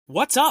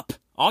What's up,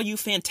 all you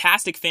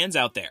fantastic fans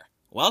out there?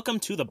 Welcome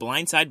to the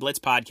Blindside Blitz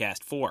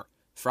podcast for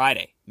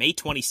Friday, May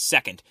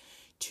 22nd,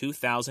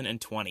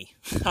 2020.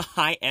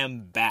 I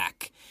am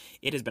back.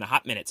 It has been a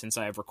hot minute since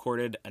I have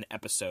recorded an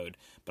episode,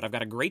 but I've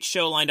got a great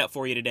show lined up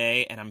for you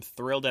today, and I'm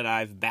thrilled to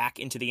dive back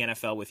into the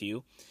NFL with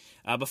you.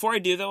 Before I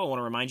do, though, I want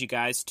to remind you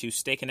guys to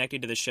stay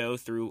connected to the show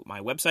through my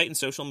website and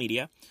social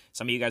media.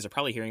 Some of you guys are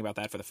probably hearing about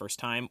that for the first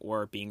time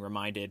or being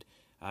reminded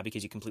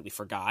because you completely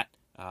forgot.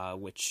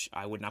 Which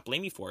I would not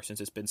blame you for since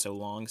it's been so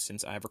long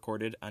since I've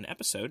recorded an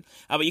episode.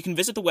 But you can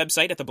visit the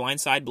website at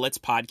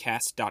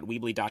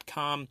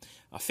theblindsideblitzpodcast.weebly.com.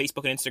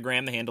 Facebook and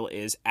Instagram, the handle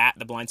is at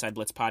the Blindside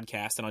Blitz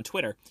Podcast, and on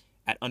Twitter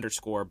at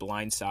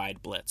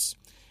 _BlindsideBlitz.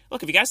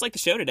 Look, if you guys like the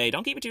show today,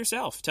 don't keep it to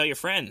yourself. Tell your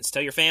friends,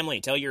 tell your family,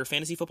 tell your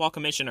fantasy football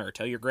commissioner,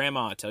 tell your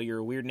grandma, tell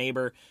your weird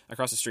neighbor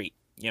across the street.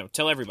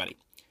 Tell everybody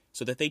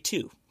so that they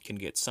too can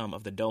get some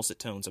of the dulcet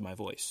tones of my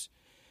voice.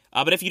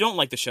 But if you don't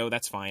like the show,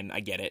 that's fine.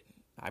 I get it.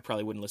 I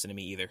probably wouldn't listen to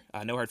me either.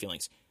 No hard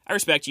feelings. I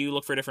respect you.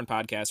 Look for a different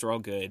podcast. We're all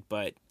good.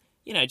 But,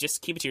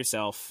 just keep it to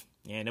yourself.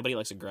 Yeah, nobody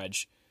likes a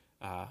grudge.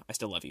 I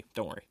still love you.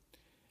 Don't worry.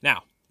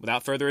 Now,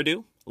 without further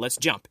ado, let's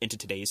jump into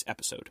today's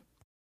episode.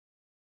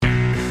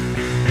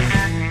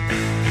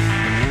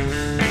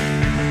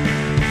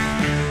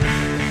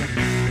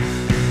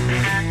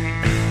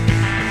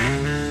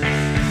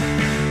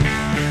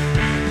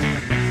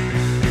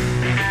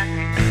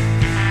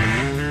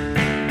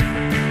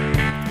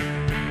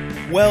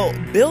 Well,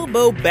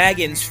 Bilbo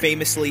Baggins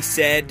famously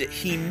said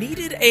he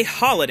needed a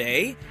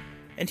holiday,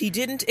 and he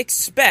didn't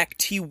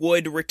expect he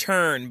would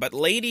return. But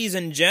ladies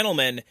and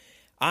gentlemen,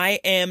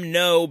 I am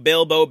no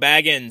Bilbo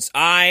Baggins.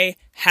 I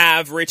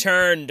have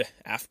returned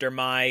after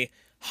my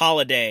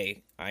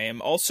holiday. I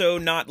am also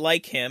not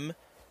like him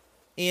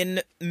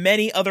in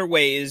many other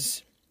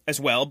ways as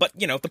well. But,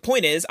 the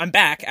point is, I'm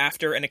back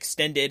after an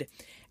extended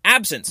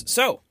absence.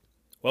 So,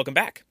 welcome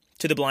back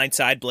to the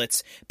Blindside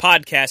Blitz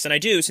podcast, and I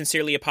do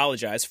sincerely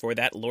apologize for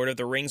that Lord of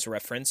the Rings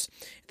reference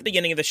at the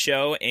beginning of the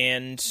show,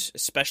 and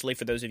especially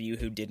for those of you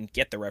who didn't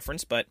get the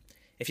reference, but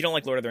if you don't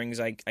like Lord of the Rings,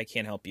 I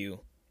can't help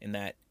you in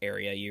that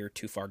area. You're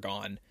too far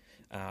gone.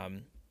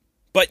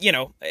 But,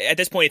 at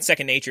this point, it's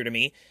second nature to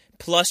me.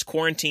 Plus,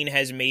 quarantine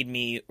has made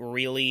me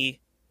really,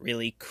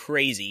 really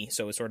crazy,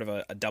 so it's sort of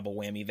a double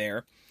whammy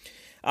there.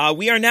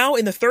 We are now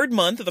in the third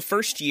month of the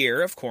first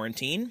year of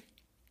quarantine.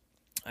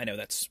 I know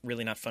that's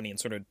really not funny and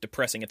sort of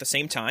depressing at the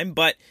same time,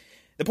 but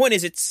the point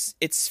is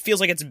it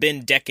feels like it's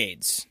been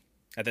decades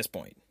at this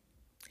point.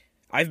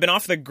 I've been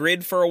off the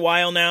grid for a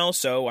while now,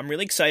 so I'm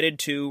really excited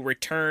to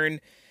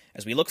return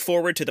as we look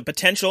forward to the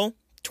potential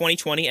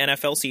 2020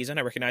 NFL season.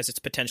 I recognize its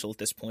potential at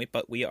this point,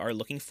 but we are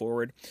looking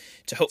forward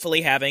to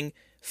hopefully having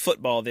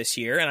football this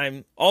year, and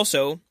I'm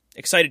also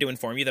excited to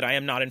inform you that I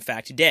am not in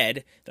fact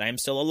dead, that I am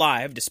still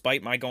alive,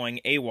 despite my going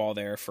AWOL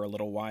there for a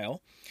little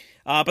while.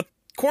 But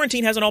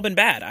quarantine hasn't all been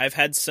bad. I've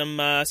had some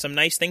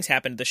nice things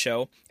happen to the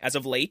show as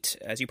of late.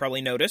 As you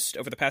probably noticed,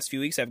 over the past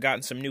few weeks, I've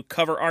gotten some new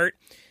cover art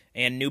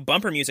and new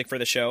bumper music for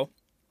the show.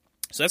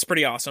 So that's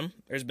pretty awesome.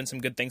 There's been some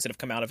good things that have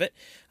come out of it.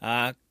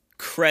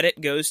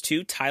 Credit goes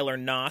to Tyler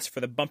Noss for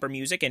the bumper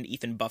music and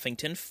Ethan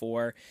Buffington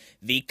for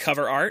the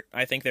cover art.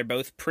 I think they're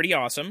both pretty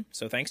awesome,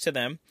 so thanks to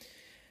them.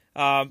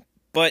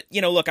 But,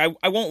 look,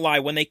 I won't lie.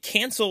 When they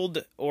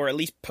canceled, or at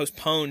least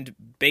postponed,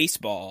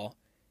 baseball,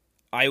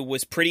 I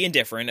was pretty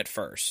indifferent at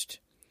first.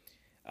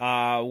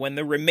 When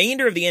the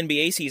remainder of the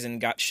NBA season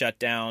got shut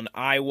down,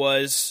 I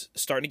was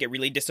starting to get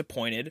really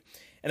disappointed.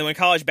 And then when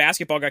college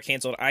basketball got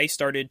canceled, I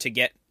started to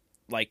get,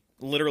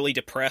 literally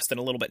depressed and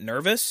a little bit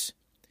nervous.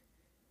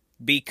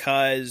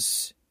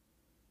 Because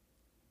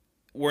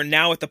we're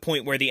now at the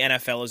point where the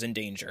NFL is in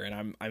danger,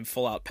 and I'm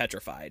full out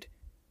petrified.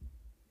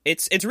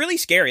 It's really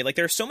scary.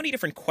 There are so many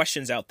different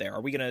questions out there.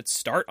 Are we going to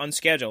start on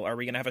schedule? Are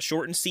we going to have a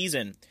shortened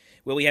season?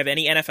 Will we have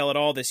any NFL at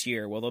all this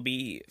year? Will there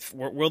be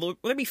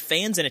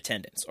fans in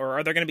attendance? Or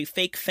are there going to be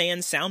fake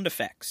fan sound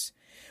effects?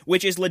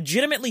 Which is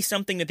legitimately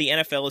something that the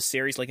NFL is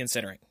seriously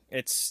considering.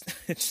 It's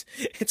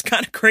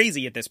kind of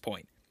crazy at this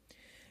point.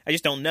 I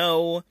just don't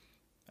know.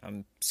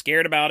 I'm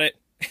scared about it.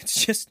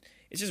 It's just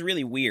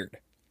really weird.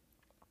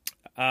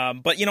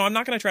 But, I'm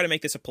not going to try to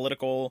make this a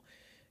political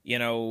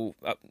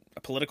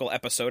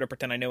episode or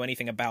pretend I know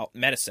anything about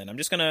medicine. I'm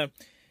just going to,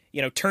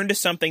 turn to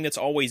something that's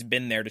always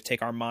been there to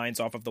take our minds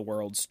off of the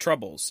world's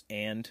troubles.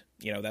 And,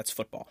 that's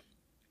football.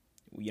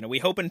 We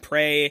hope and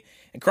pray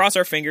and cross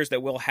our fingers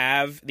that we'll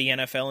have the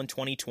NFL in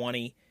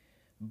 2020.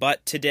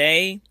 But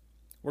today,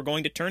 we're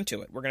going to turn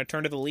to it. We're going to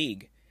turn to the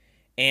league.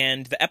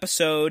 And the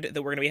episode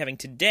that we're going to be having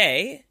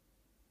today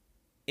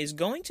is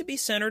going to be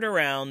centered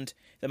around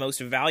the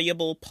most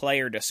valuable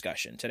player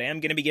discussion. Today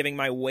I'm going to be giving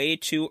my way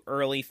too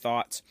early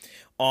thoughts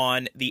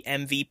on the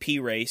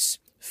MVP race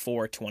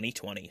for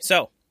 2020.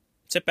 So,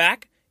 sit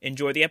back,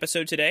 enjoy the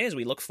episode today as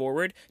we look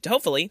forward to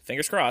hopefully,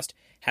 fingers crossed,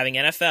 having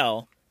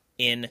NFL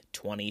in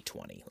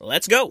 2020.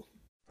 Let's go!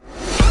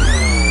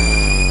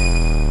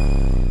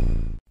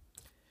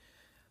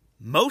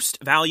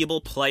 Most Valuable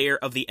Player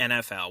of the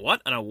NFL.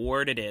 What an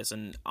award it is.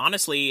 And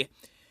honestly,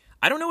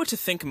 I don't know what to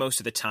think most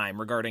of the time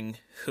regarding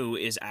who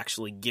is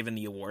actually given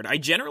the award. I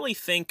generally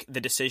think the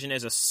decision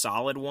is a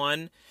solid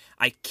one.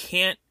 I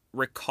can't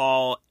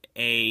recall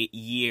a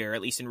year,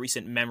 at least in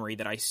recent memory,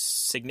 that I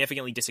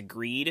significantly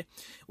disagreed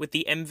with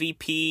the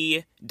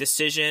MVP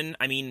decision.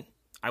 I mean,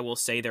 I will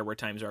say there were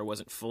times where I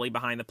wasn't fully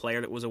behind the player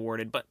that was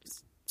awarded, but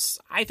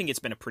I think it's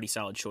been a pretty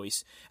solid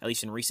choice, at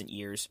least in recent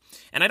years.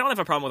 And I don't have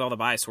a problem with all the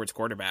bias towards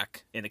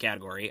quarterback in the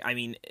category. I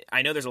mean,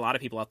 I know there's a lot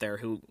of people out there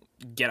who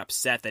get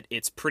upset that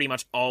it's pretty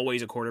much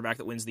always a quarterback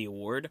that wins the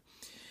award.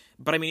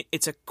 But I mean,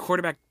 it's a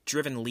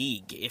quarterback-driven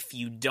league. If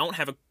you don't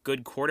have a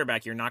good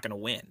quarterback, you're not going to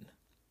win.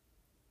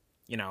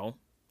 You know,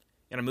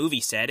 in a movie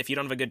said, if you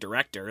don't have a good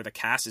director, the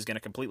cast is going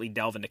to completely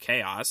delve into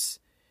chaos.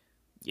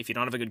 If you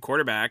don't have a good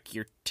quarterback,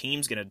 your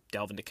team's going to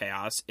delve into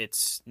chaos.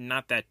 It's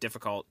not that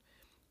difficult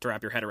to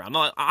wrap your head around.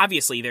 Well,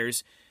 obviously,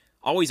 there's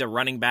always a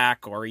running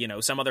back or, you know,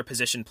 some other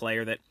position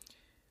player that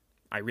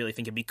I really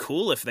think it'd be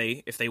cool if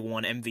they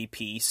won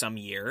MVP some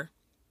year.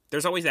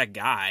 There's always that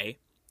guy,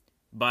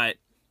 but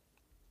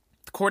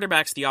the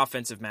quarterback's the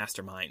offensive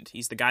mastermind.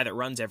 He's the guy that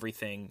runs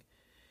everything.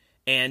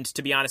 And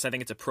to be honest, I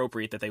think it's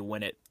appropriate that they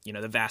win it, you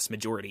know, the vast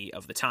majority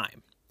of the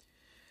time.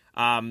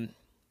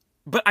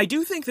 But I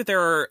do think that there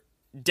are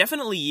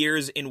definitely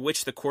years in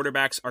which the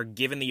quarterbacks are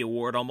given the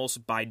award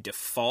almost by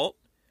default,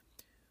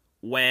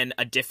 when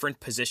a different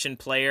position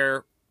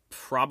player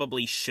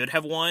probably should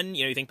have won.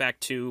 You know, you think back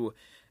to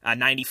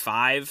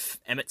 95,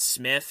 Emmitt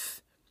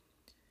Smith,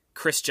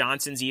 Chris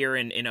Johnson's year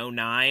in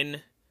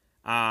 09.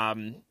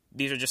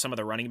 These are just some of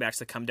the running backs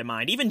that come to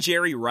mind. Even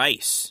Jerry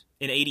Rice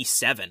in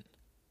 87.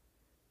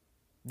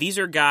 These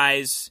are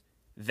guys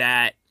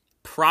that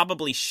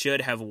probably should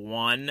have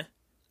won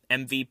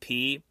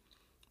MVP,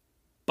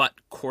 but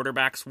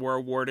quarterbacks were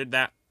awarded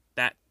that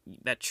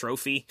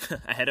trophy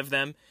ahead of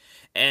them.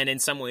 And in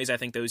some ways, I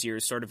think those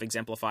years sort of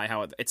exemplify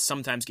how it's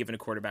sometimes given to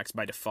quarterbacks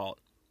by default,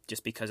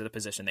 just because of the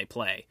position they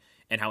play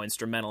and how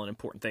instrumental and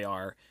important they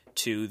are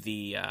to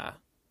the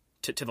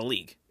to the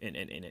league in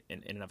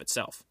and of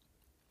itself.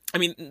 I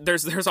mean,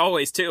 there's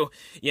always too,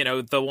 you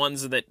know, the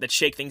ones that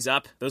shake things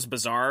up, those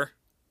bizarre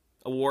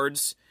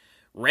awards.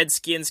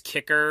 Redskins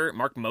kicker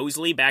Mark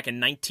Mosley back in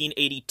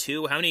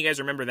 1982. How many of you guys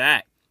remember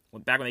that?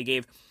 Back when they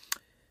gave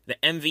the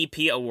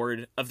MVP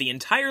award of the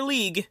entire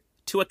league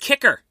to a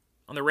kicker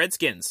on the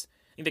Redskins.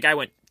 I think the guy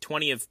went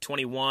 20 of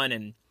 21,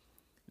 and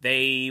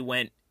they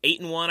went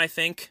 8-1, I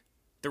think.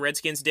 The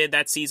Redskins did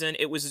that season.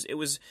 It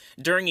was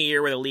during a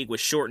year where the league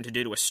was shortened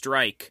due to a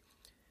strike,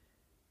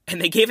 and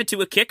they gave it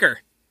to a kicker.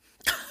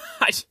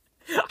 I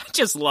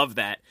just love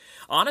that.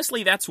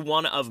 Honestly, that's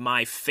one of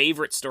my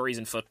favorite stories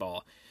in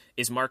football,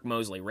 is Mark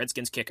Mosley,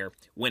 Redskins kicker,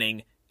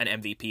 winning an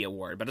MVP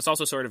award. But it's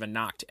also sort of a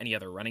knock to any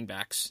other running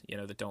backs, you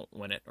know, that don't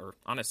win it, or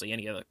honestly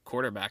any other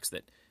quarterbacks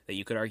that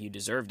you could argue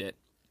deserved it.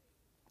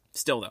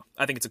 Still, though,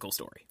 I think it's a cool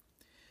story.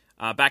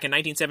 Back in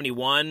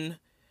 1971,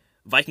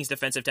 Vikings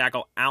defensive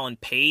tackle Alan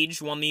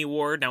Page won the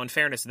award. Now, in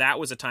fairness, that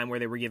was a time where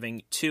they were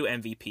giving two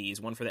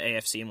MVPs, one for the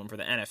AFC and one for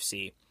the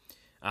NFC.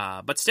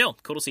 But still,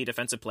 cool to see a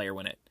defensive player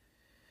win it.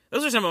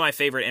 Those are some of my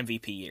favorite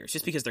MVP years,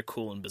 just because they're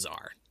cool and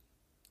bizarre.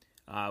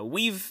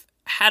 We've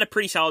had a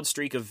pretty solid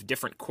streak of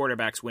different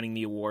quarterbacks winning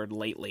the award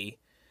lately.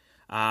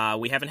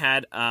 We haven't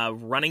had a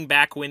running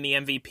back win the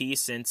MVP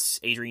since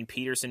Adrian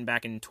Peterson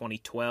back in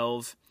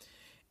 2012.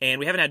 And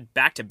we haven't had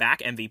back-to-back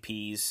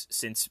MVPs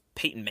since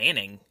Peyton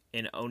Manning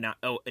in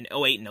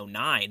 08 and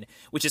 09,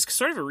 which is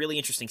sort of a really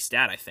interesting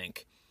stat, I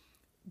think,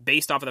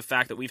 based off of the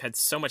fact that we've had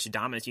so much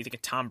dominance. You think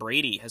of Tom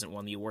Brady hasn't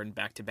won the award in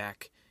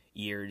back-to-back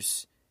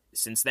years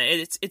since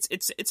then.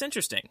 It's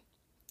interesting.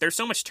 There's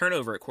so much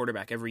turnover at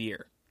quarterback every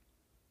year.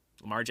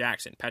 Lamar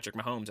Jackson, Patrick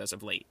Mahomes as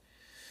of late.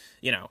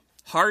 You know,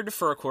 hard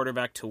for a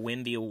quarterback to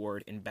win the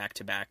award in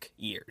back-to-back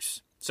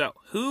years. So,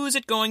 who's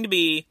it going to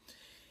be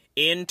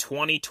in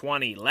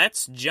 2020?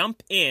 Let's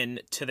jump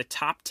in to the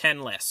top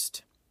 10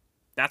 list.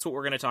 That's what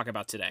we're going to talk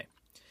about today.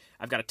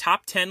 I've got a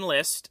top 10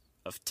 list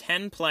of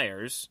 10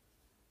 players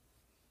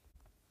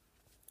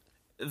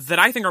that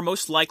I think are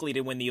most likely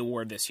to win the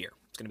award this year.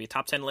 It's going to be a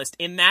top 10 list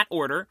in that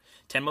order,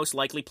 10 most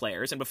likely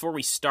players. And before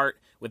we start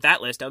with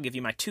that list, I'll give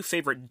you my two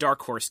favorite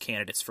dark horse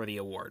candidates for the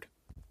award.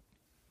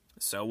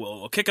 So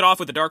we'll kick it off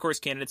with the dark horse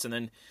candidates and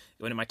then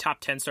go into my top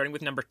 10, starting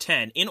with number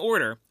 10, in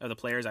order of the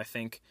players I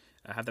think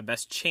have the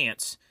best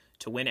chance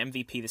to win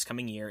MVP this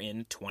coming year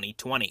in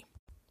 2020.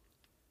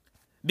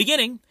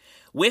 Beginning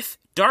with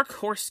dark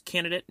horse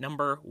candidate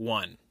number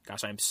 1.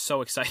 Gosh, I'm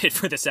so excited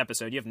for this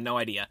episode. You have no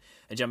idea.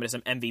 I jump into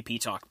some MVP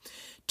talk.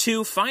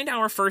 To find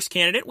our first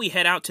candidate, we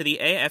head out to the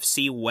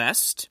AFC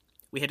West.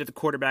 We head to the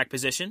quarterback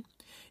position.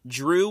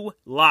 Drew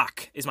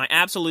Lock is my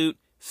absolute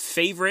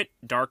favorite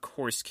dark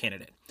horse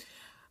candidate.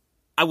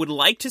 I would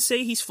like to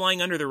say he's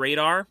flying under the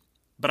radar,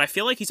 but I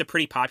feel like he's a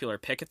pretty popular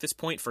pick at this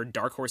point for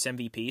dark horse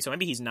MVP, so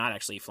maybe he's not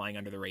actually flying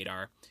under the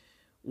radar.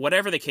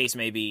 Whatever the case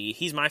may be,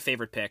 he's my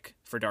favorite pick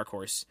for dark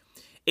horse.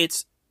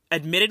 It's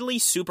admittedly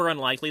super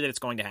unlikely that it's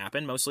going to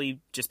happen, mostly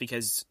just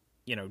because,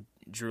 you know,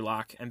 Drew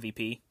Lock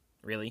MVP.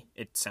 really.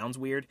 It sounds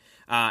weird,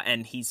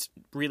 and he's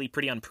really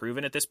pretty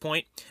unproven at this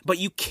point. But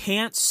you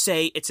can't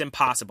say it's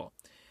impossible.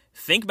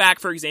 Think back,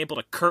 for example,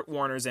 to Kurt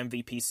Warner's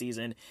MVP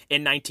season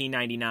in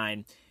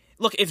 1999.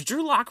 Look, if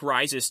Drew Lock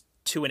rises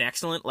to an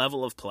excellent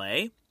level of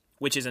play,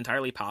 which is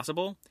entirely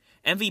possible,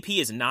 MVP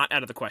is not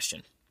out of the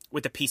question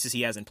with the pieces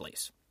he has in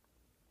place.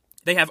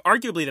 They have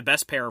arguably the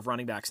best pair of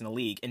running backs in the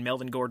league in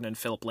Melvin Gordon and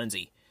Phillip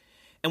Lindsay.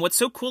 And what's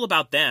so cool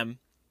about them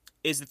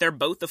is that they're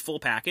both the full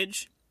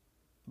package,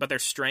 but their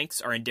strengths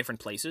are in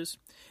different places.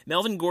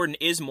 Melvin Gordon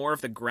is more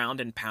of the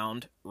ground and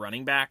pound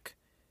running back,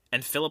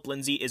 and Phillip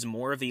Lindsay is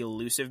more of the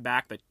elusive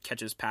back that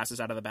catches passes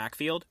out of the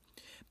backfield.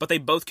 But they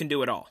both can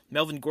do it all.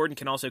 Melvin Gordon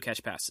can also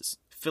catch passes.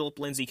 Phillip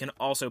Lindsay can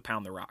also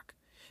pound the rock.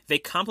 They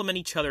complement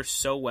each other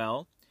so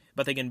well,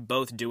 but they can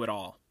both do it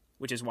all,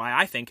 which is why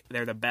I think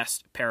they're the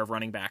best pair of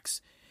running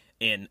backs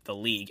in the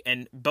league,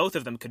 and both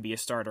of them could be a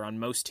starter on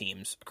most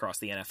teams across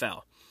the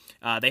NFL.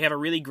 They have a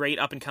really great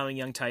up-and-coming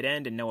young tight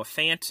end in Noah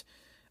Fant.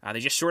 They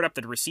just shored up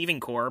the receiving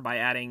core by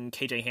adding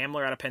KJ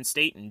Hamler out of Penn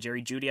State and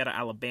Jerry Jeudy out of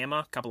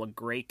Alabama, a couple of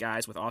great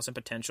guys with awesome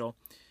potential,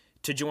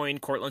 to join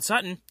Cortland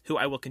Sutton, who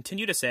I will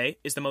continue to say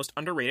is the most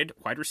underrated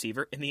wide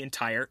receiver in the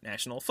entire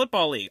National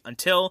Football League,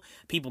 until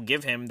people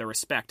give him the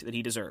respect that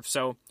he deserves.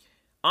 So,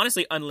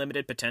 honestly,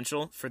 unlimited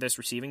potential for this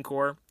receiving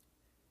core.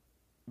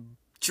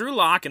 Drew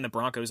Lock and the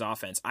Broncos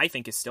offense, I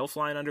think, is still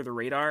flying under the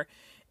radar,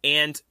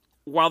 and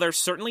while there's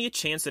certainly a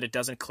chance that it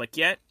doesn't click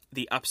yet,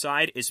 the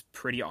upside is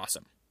pretty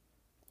awesome.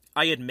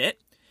 I admit,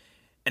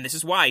 and this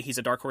is why he's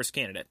a dark horse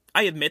candidate,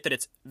 I admit that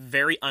it's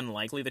very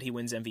unlikely that he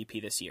wins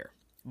MVP this year.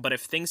 But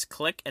if things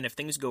click and if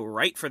things go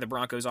right for the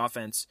Broncos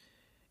offense,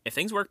 if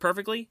things work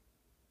perfectly,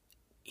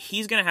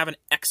 he's going to have an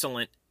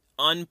excellent,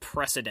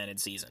 unprecedented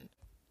season.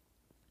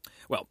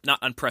 Well, not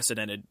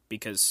unprecedented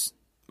because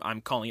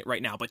I'm calling it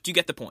right now, but you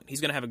get the point. He's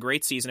going to have a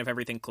great season if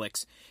everything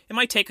clicks. It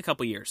might take a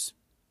couple years.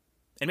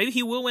 And maybe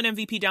he will win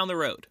MVP down the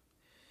road.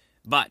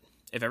 But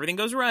if everything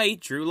goes right,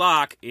 Drew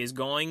Lock is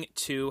going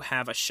to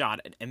have a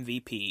shot at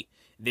MVP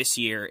this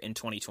year in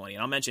 2020.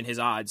 And I'll mention his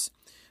odds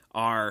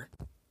are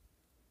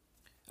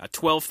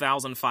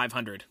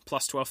 12,500,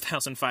 plus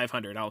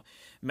 12,500. I'll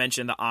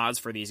mention the odds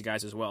for these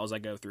guys as well as I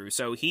go through.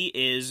 So he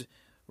is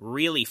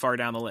really far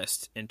down the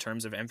list in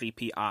terms of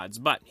MVP odds,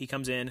 but he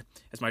comes in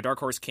as my dark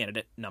horse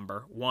candidate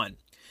number 1.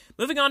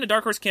 Moving on to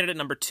dark horse candidate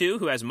number 2,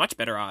 who has much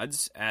better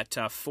odds at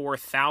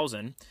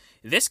 4,000.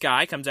 This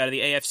guy comes out of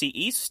the AFC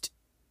East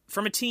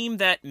from a team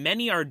that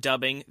many are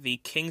dubbing the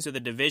kings of the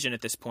division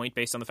at this point,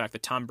 based on the fact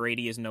that Tom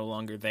Brady is no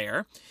longer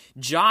there.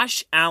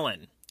 Josh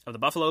Allen of the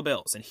Buffalo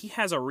Bills, and he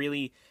has a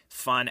really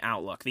fun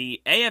outlook.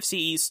 The AFC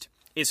East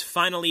is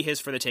finally his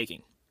for the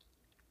taking.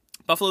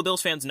 Buffalo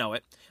Bills fans know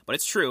it, but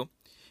it's true.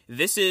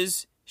 This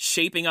is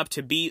shaping up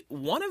to be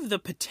one of the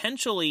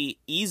potentially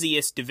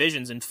easiest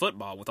divisions in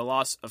football with the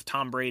loss of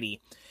Tom Brady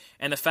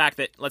and the fact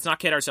that, let's not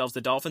kid ourselves,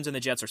 the Dolphins and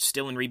the Jets are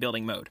still in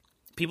rebuilding mode.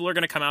 People are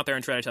going to come out there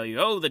and try to tell you,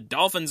 oh, the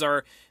Dolphins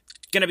are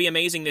going to be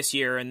amazing this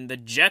year and the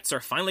Jets are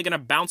finally going to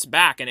bounce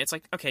back. And it's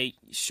like, okay,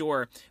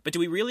 sure. But do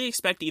we really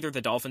expect either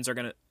the Dolphins are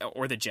going to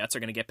or the Jets are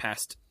going to get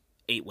past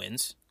 8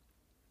 wins?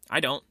 I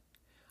don't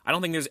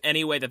think there's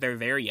any way that they're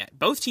there yet.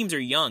 Both teams are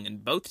young,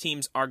 and both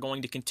teams are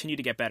going to continue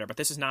to get better, but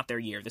this is not their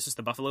year. This is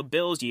the Buffalo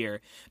Bills'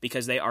 year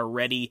because they are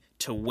ready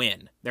to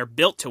win. They're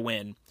built to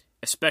win,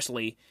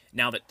 especially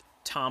now that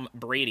Tom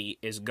Brady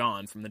is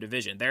gone from the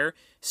division. Their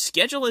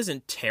schedule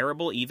isn't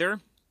terrible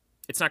either.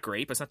 It's not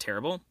great, but it's not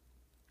terrible.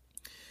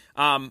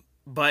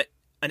 But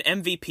an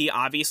MVP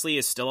obviously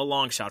is still a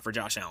long shot for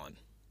Josh Allen.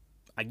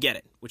 I get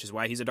it, which is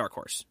why he's a dark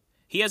horse.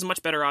 He has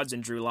much better odds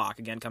than Drew Lock,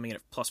 again coming in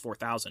at plus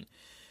 4,000.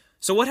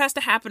 So what has to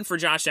happen for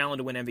Josh Allen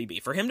to win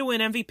MVP? For him to win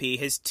MVP,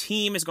 his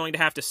team is going to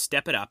have to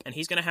step it up, and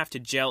he's going to have to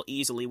gel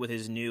easily with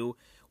his new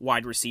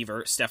wide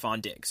receiver,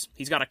 Stephon Diggs.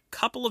 He's got a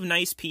couple of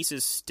nice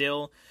pieces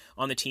still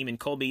on the team in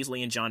Cole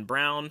Beasley and John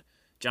Brown.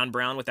 John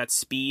Brown with that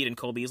speed, and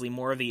Cole Beasley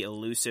more of the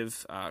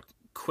elusive,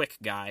 quick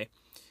guy.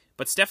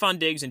 But Stephon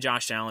Diggs and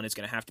Josh Allen is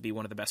going to have to be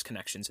one of the best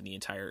connections in the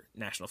entire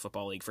National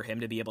Football League for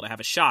him to be able to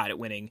have a shot at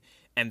winning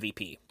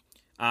MVP.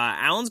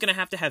 Allen's going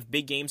to have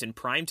big games in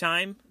prime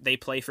time. They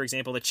play, for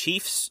example, the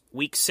Chiefs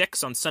Week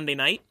 6 on Sunday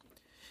night.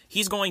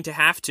 He's going to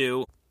have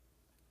to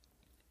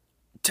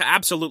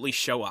absolutely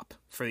show up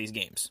for these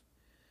games.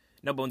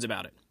 No bones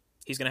about it.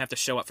 He's going to have to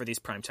show up for these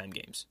primetime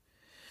games.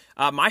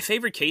 My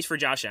favorite case for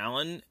Josh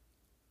Allen,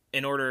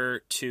 in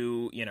order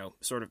to,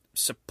 sort of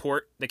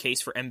support the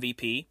case for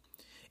MVP,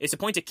 is to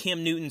point to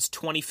Cam Newton's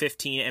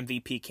 2015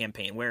 MVP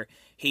campaign, where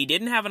he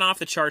didn't have an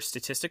off-the-charts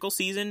statistical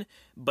season,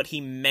 but he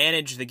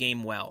managed the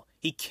game well.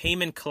 He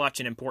came in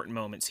clutch in important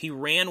moments. He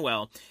ran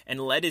well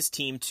and led his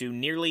team to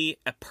nearly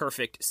a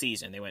perfect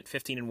season. They went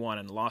 15-1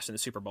 and lost in the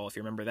Super Bowl, if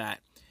you remember that.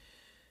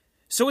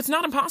 So it's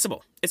not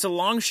impossible. It's a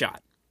long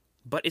shot,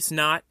 but it's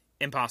not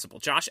impossible.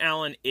 Josh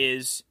Allen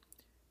is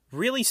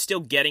really still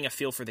getting a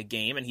feel for the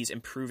game, and he's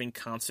improving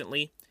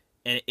constantly,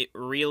 and it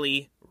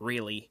really,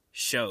 really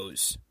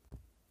shows.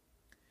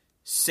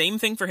 Same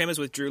thing for him as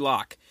with Drew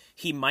Lock.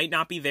 He might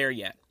not be there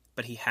yet,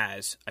 but he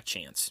has a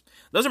chance.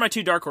 Those are my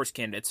two dark horse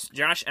candidates,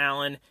 Josh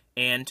Allen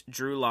and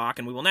Drew Lock,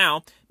 and we will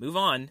now move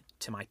on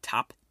to my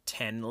top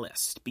 10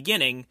 list,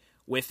 beginning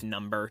with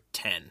number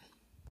 10.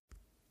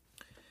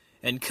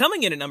 And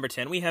coming in at number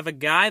 10, we have a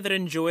guy that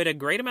enjoyed a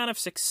great amount of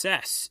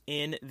success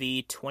in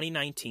the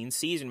 2019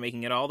 season,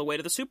 making it all the way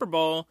to the Super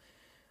Bowl,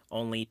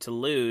 only to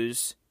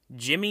lose.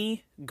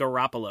 Jimmy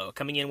Garoppolo,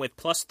 coming in with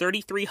plus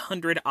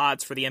 3,300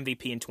 odds for the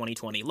MVP in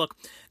 2020. Look,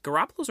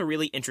 Garoppolo's a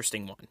really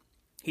interesting one.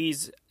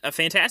 He's a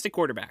fantastic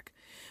quarterback.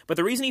 But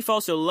the reason he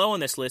falls so low on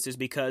this list is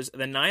because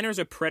the Niners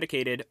are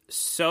predicated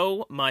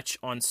so much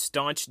on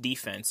staunch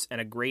defense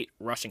and a great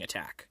rushing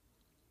attack.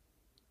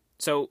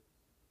 So,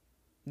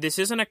 this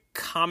isn't a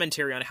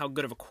commentary on how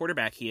good of a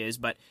quarterback he is,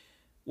 but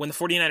when the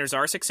 49ers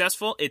are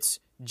successful, it's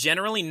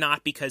generally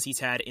not because he's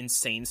had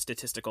insane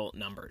statistical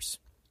numbers.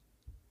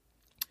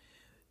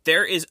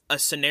 There is a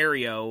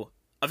scenario,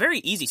 a very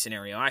easy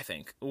scenario, I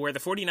think, where the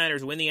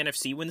 49ers win the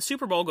NFC, win the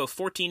Super Bowl, go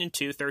 14-2,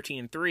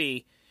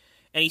 13-3,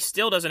 and he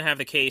still doesn't have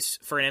the case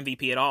for an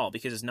MVP at all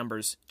because his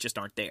numbers just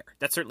aren't there.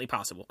 That's certainly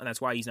possible, and that's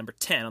why he's number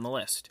 10 on the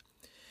list.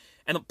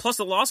 And plus,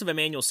 the loss of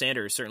Emmanuel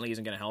Sanders certainly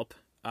isn't going to help.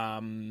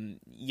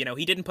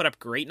 He didn't put up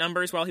great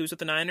numbers while he was with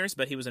the Niners,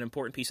 but he was an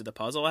important piece of the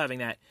puzzle, having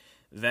that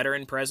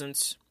veteran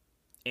presence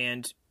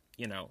and,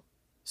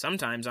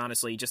 sometimes,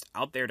 honestly, just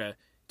out there to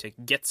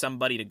get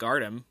somebody to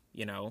guard him,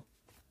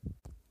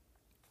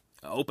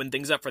 open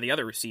things up for the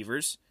other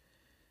receivers.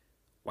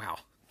 Wow.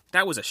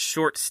 That was a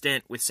short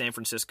stint with San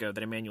Francisco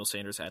that Emmanuel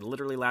Sanders had.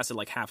 Literally lasted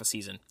like half a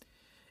season.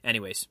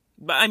 Anyways,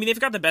 but they've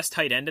got the best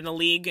tight end in the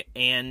league,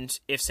 and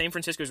if San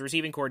Francisco's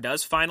receiving core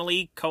does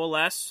finally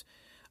coalesce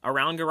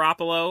around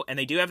Garoppolo, and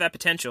they do have that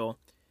potential,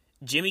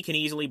 Jimmy can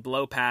easily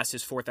blow past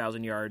his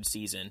 4,000-yard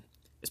season,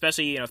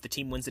 especially, if the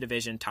team wins the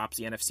division, tops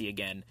the NFC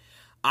again.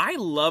 I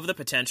love the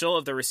potential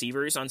of the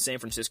receivers on San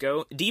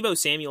Francisco. Deebo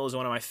Samuel is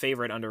one of my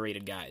favorite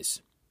underrated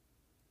guys.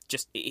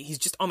 He's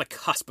just on the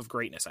cusp of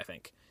greatness, I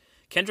think.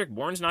 Kendrick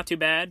Bourne's not too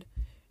bad.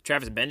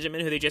 Travis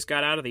Benjamin, who they just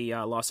got out of the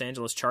Los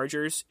Angeles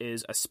Chargers,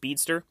 is a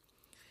speedster.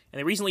 And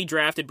they recently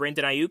drafted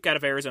Brandon Ayuk out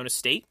of Arizona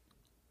State.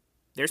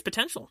 There's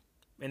potential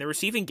in the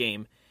receiving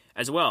game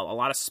as well. A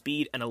lot of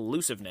speed and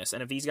elusiveness.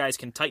 And if these guys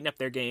can tighten up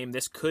their game,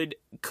 this could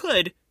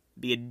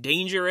be a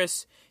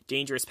dangerous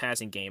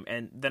passing game.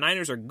 And the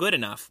Niners are good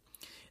enough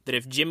that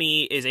if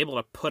Jimmy is able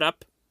to put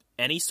up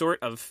any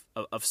sort of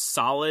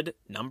solid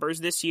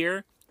numbers this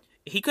year,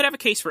 he could have a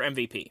case for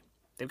MVP.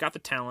 They've got the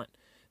talent,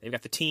 they've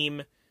got the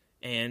team,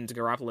 and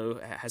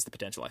Garoppolo has the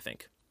potential, I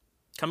think.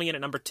 Coming in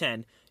at number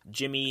 10,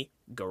 Jimmy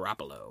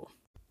Garoppolo.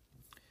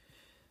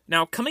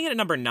 Now, coming in at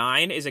number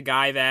 9 is a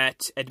guy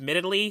that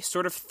admittedly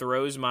sort of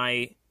throws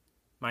my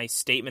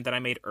statement that I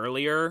made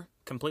earlier,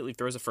 completely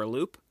throws it for a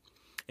loop,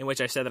 in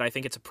which I said that I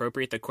think it's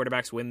appropriate that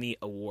quarterbacks win the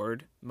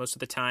award most of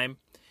the time,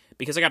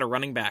 because I got a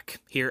running back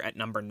here at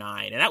number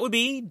 9, and that would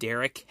be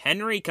Derrick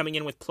Henry, coming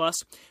in with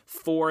plus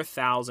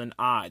 4,000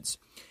 odds.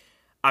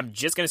 I'm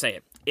just going to say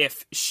it.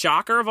 If,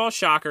 shocker of all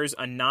shockers,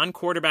 a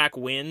non-quarterback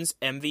wins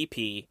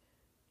MVP,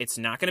 it's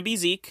not going to be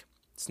Zeke,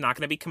 it's not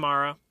going to be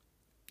Kamara,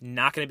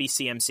 not going to be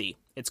CMC.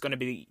 It's going to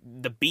be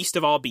the beast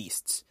of all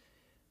beasts,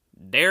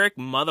 Derrick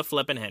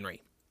mother-flippin'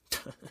 Henry.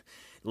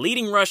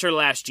 Leading rusher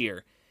last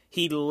year.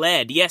 He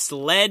led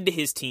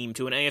his team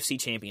to an AFC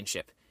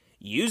championship.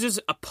 Uses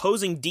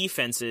opposing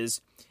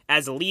defenses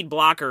as lead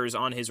blockers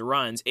on his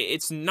runs.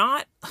 It's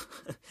not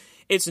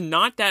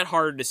that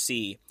hard to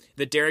see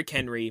that Derrick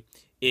Henry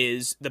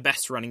is the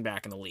best running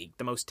back in the league,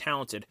 the most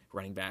talented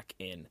running back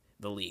in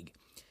the league.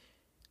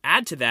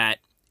 Add to that,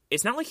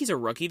 it's not like he's a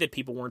rookie that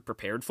people weren't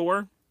prepared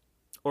for,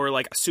 or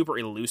like a super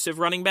elusive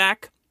running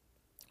back.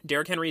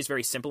 Derrick Henry is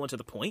very simple and to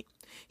the point.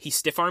 He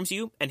stiff arms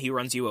you, and he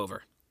runs you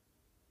over.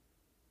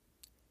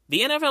 The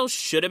NFL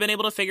should have been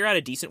able to figure out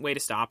a decent way to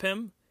stop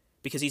him,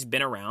 because he's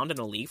been around in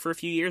the league for a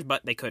few years,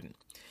 but they couldn't.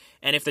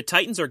 And if the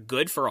Titans are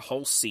good for a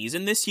whole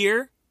season this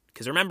year,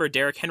 because remember,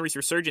 Derrick Henry's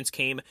resurgence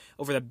came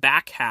over the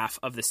back half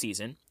of the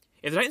season.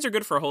 If the Titans are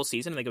good for a whole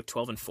season and they go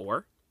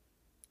 12-4,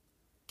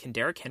 can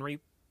Derrick Henry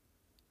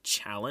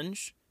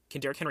challenge?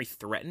 Can Derrick Henry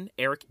threaten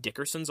Eric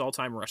Dickerson's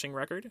all-time rushing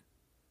record?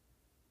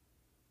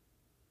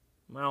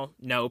 Well,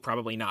 no,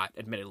 probably not,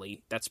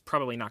 admittedly. That's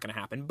probably not going to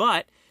happen,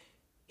 but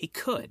he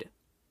could.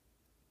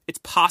 It's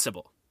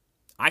possible,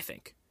 I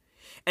think.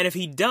 And if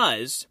he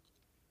does,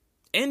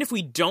 and if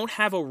we don't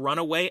have a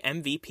runaway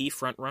MVP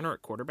frontrunner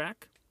at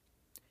quarterback,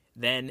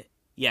 then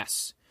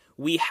yes,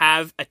 we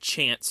have a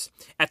chance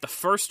at the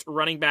first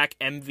running back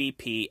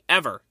MVP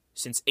ever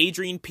since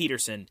Adrian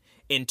Peterson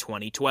in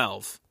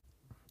 2012.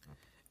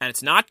 And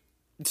it's not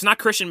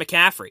Christian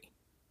McCaffrey.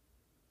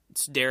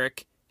 It's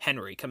Derrick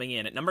Henry coming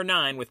in at number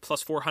 9 with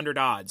plus 400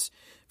 odds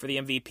for the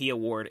MVP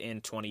award in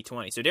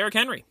 2020. So Derrick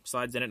Henry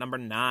slides in at number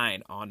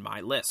 9 on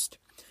my list.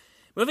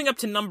 Moving up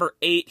to number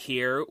 8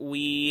 here,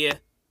 we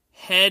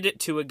head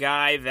to a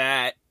guy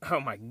that, oh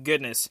my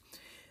goodness,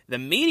 the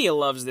media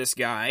loves this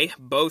guy,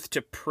 both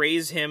to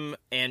praise him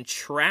and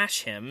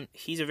trash him.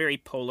 He's a very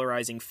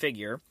polarizing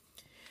figure.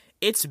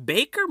 It's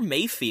Baker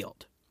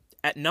Mayfield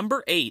at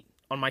number 8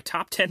 on my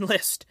top 10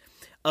 list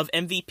of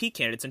MVP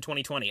candidates in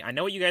 2020. I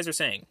know what you guys are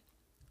saying.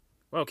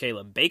 Well,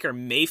 Caleb, Baker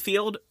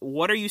Mayfield,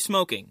 what are you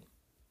smoking?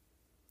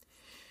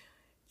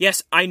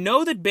 Yes, I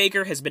know that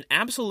Baker has been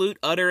absolute,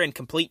 utter, and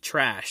complete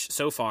trash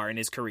so far in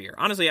his career.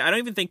 Honestly, I don't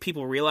even think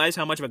people realize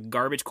how much of a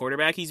garbage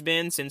quarterback he's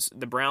been since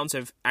the Browns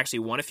have actually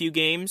won a few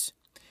games.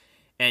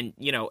 And,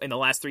 you know, in the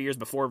last 3 years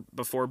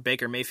before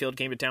Baker Mayfield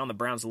came to town, the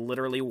Browns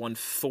literally won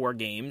 4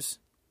 games.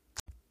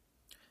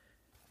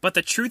 But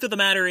the truth of the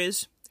matter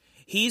is,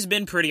 he's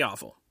been pretty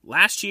awful.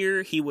 Last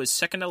year, he was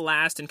second to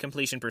last in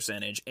completion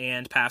percentage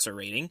and passer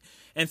rating,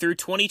 and threw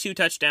 22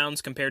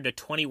 touchdowns compared to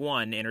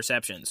 21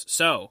 interceptions.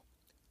 So,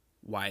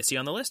 why is he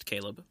on the list,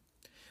 Caleb?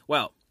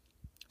 Well,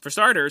 for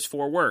starters,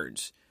 4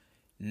 words.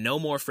 No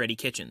more Freddie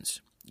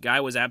Kitchens. Guy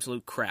was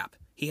absolute crap.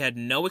 He had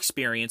no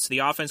experience. The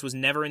offense was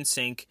never in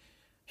sync.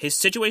 His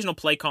situational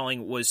play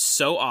calling was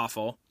so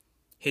awful.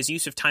 His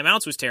use of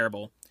timeouts was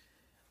terrible.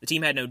 The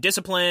team had no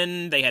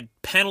discipline. They had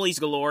penalties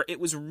galore. It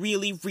was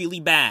really,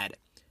 really bad.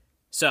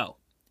 So,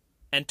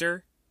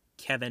 enter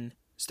Kevin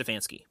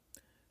Stefanski,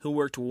 who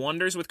worked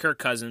wonders with Kirk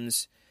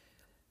Cousins.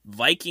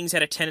 Vikings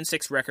had a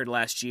 10-6 record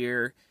last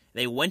year.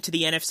 They went to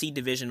the NFC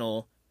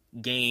divisional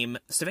game.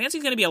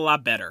 Stefanski's going to be a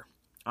lot better.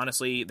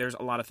 Honestly, there's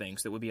a lot of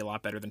things that would be a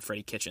lot better than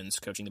Freddie Kitchens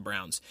coaching the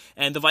Browns.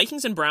 And the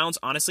Vikings and Browns,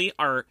 honestly,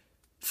 are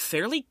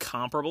fairly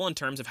comparable in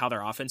terms of how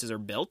their offenses are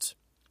built.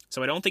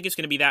 So I don't think it's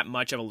going to be that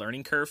much of a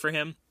learning curve for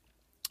him.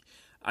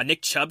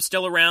 Nick Chubb's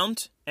still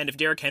around, and if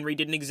Derrick Henry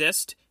didn't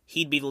exist,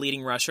 he'd be the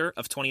leading rusher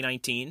of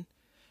 2019.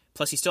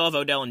 Plus, you still have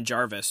Odell and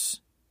Jarvis,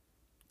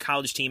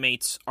 college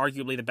teammates,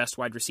 arguably the best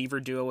wide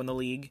receiver duo in the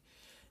league.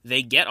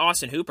 They get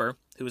Austin Hooper,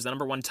 who was the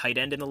number 1 tight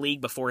end in the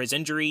league before his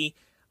injury.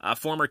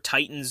 Former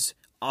Titans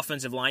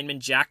offensive lineman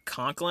Jack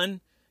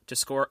Conklin to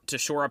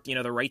shore up,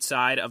 the right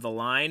side of the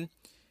line.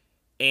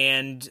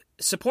 And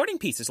supporting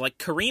pieces like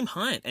Kareem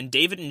Hunt and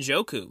David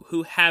Njoku,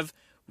 who have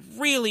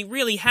really,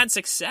 really had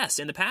success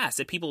in the past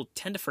that people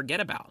tend to forget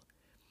about.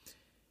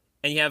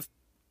 And you have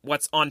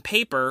what's on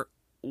paper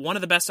one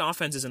of the best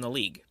offenses in the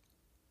league.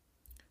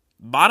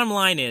 Bottom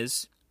line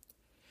is,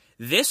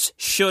 this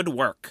should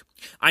work.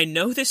 I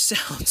know this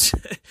sounds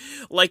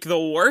like the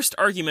worst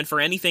argument for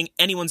anything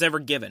anyone's ever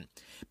given,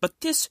 but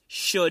this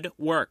should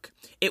work.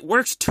 It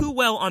works too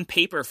well on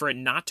paper for it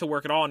not to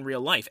work at all in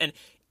real life, and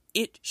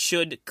it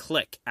should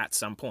click at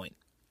some point.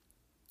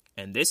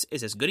 And this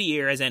is as good a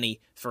year as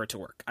any for it to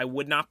work. I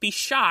would not be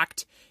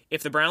shocked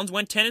if the Browns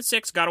went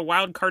 10-6, got a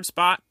wild card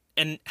spot,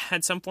 and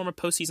had some form of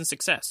postseason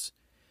success.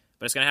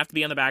 But it's going to have to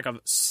be on the back of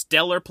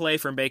stellar play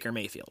from Baker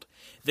Mayfield.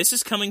 This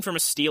is coming from a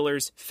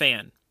Steelers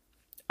fan.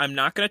 I'm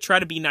not going to try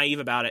to be naive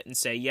about it and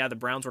say, yeah, the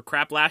Browns were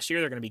crap last year,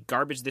 they're going to be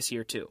garbage this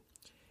year too.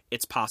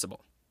 It's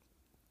possible.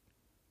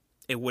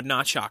 It would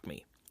not shock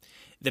me.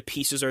 The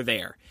pieces are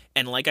there.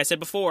 And like I said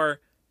before,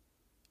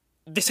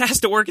 this has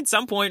to work at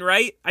some point,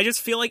 right? I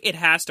just feel like it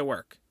has to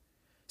work.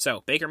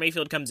 So, Baker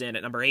Mayfield comes in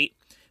at number 8,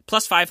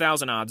 plus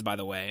 5,000 odds, by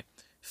the way,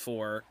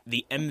 for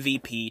the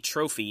MVP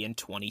trophy in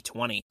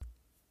 2020.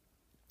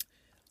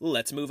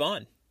 Let's move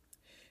on.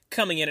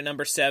 Coming in at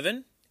number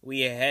 7,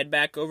 we head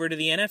back over to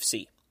the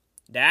NFC.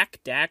 Dak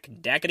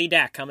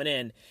coming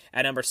in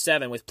at number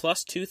 7 with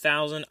plus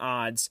 2,000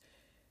 odds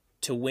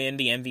to win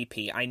the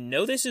MVP. I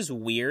know this is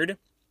weird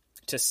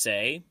to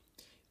say,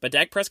 but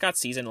Dak Prescott's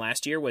season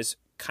last year was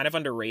kind of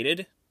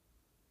underrated.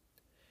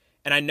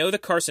 And I know the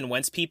Carson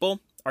Wentz people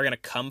are going to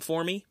come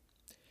for me.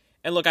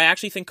 And look, I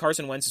actually think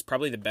Carson Wentz is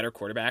probably the better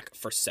quarterback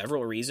for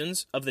several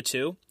reasons of the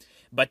two.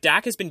 But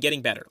Dak has been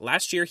getting better.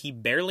 Last year, he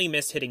barely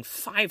missed hitting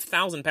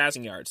 5,000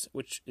 passing yards,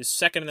 which is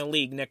second in the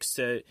league next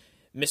to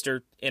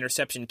Mr.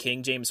 Interception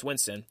King, Jameis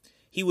Winston.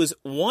 He was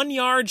 1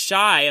 yard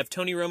shy of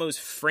Tony Romo's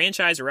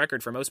franchise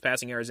record for most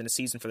passing yards in a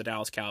season for the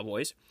Dallas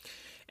Cowboys.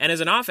 And as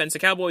an offense, the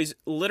Cowboys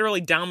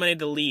literally dominated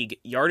the league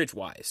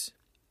yardage-wise.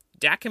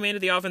 Dak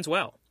commanded the offense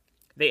well.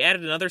 They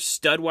added another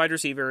stud wide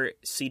receiver,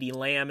 CeeDee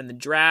Lamb, in the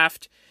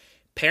draft.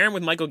 Pair him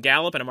with Michael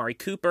Gallup and Amari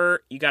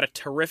Cooper. You got a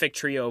terrific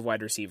trio of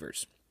wide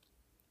receivers.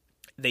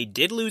 They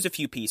did lose a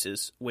few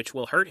pieces, which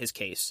will hurt his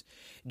case.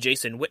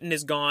 Jason Witten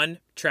is gone.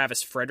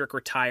 Travis Frederick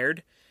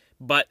retired.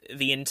 But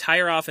the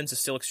entire offense is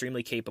still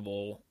extremely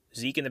capable.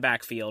 Zeke in the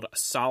backfield, a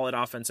solid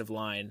offensive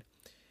line.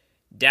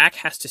 Dak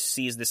has to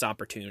seize this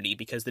opportunity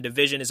because the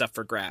division is up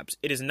for grabs.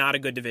 It is not a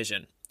good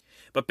division.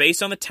 But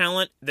based on the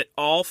talent that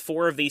all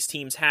 4 of these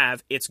teams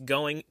have, it's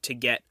going to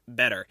get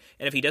better.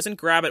 And if he doesn't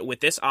grab it with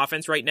this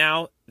offense right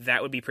now,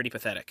 that would be pretty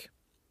pathetic.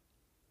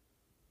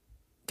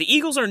 The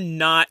Eagles are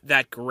not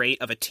that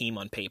great of a team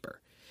on paper.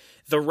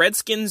 The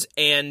Redskins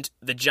and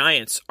the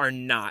Giants are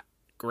not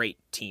great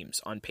teams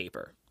on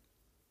paper.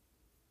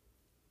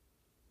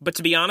 But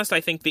to be honest,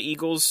 I think the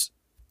Eagles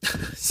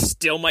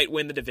still might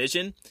win the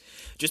division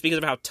just because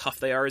of how tough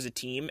they are as a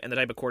team and the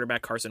type of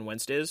quarterback Carson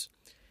Wentz is.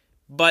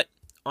 But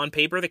on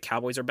paper, the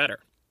Cowboys are better.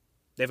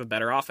 They have a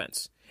better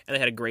offense, and they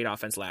had a great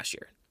offense last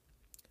year.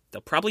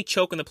 They'll probably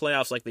choke in the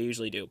playoffs like they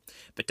usually do.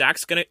 But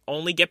Dak's going to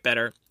only get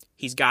better.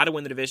 He's got to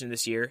win the division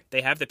this year.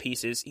 They have the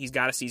pieces. He's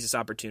got to seize this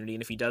opportunity,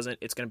 and if he doesn't,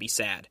 it's going to be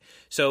sad.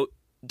 So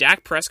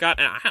Dak Prescott,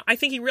 and I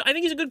think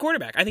he's a good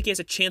quarterback. I think he has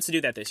a chance to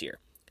do that this year.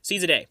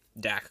 Seize the day,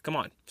 Dak. Come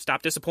on,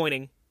 stop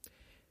disappointing.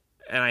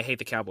 And I hate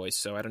the Cowboys,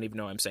 so I don't even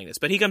know why I'm saying this.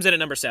 But he comes in at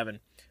number 7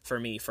 for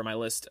me for my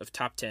list of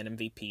top 10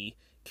 MVP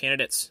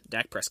candidates.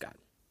 Dak Prescott.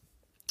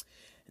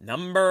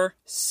 Number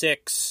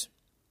 6.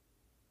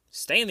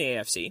 Stay in the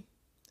AFC.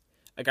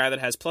 A guy that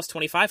has plus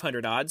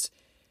 2,500 odds.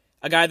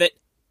 A guy that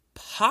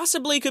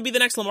possibly could be the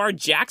next Lamar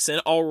Jackson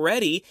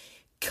already.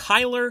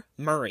 Kyler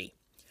Murray.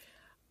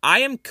 I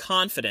am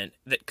confident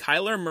that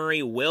Kyler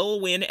Murray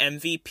will win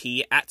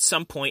MVP at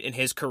some point in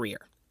his career.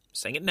 I'm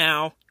saying it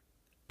now.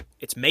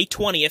 It's May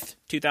 20th,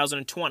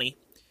 2020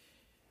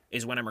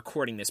 is when I'm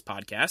recording this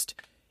podcast.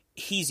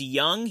 He's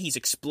young, he's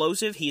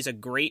explosive, he's a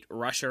great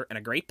rusher and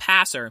a great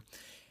passer.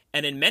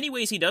 And in many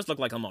ways, he does look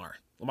like Lamar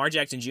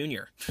Jackson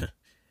Jr.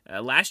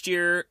 Last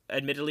year,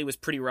 admittedly, was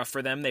pretty rough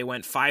for them. They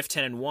went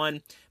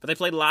 5-10-1, but they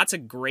played lots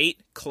of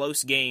great,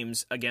 close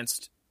games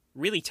against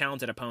really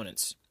talented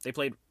opponents. They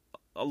played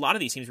a lot of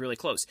these teams really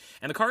close.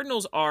 And the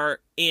Cardinals are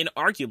in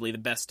arguably the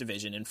best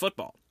division in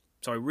football.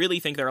 So I really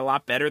think they're a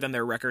lot better than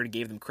their record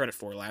gave them credit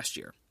for last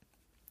year.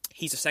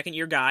 He's a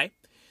second-year guy,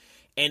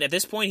 and at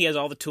this point, he has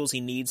all the tools he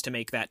needs to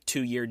make that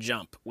 2-year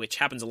jump, which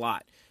happens a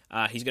lot.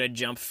 He's going to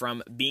jump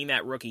from being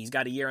that rookie. He's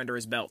got a year under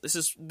his belt. This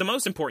is the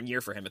most important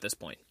year for him at this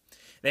point.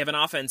 They have an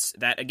offense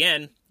that,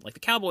 again, like the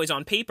Cowboys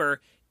on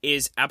paper,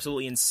 is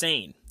absolutely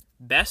insane.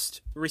 Best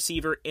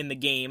receiver in the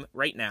game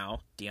right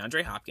now,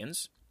 DeAndre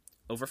Hopkins,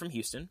 over from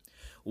Houston.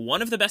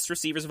 One of the best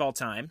receivers of all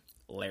time,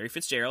 Larry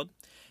Fitzgerald.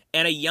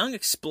 And a young,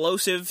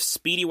 explosive,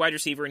 speedy wide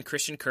receiver in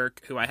Christian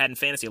Kirk, who I had in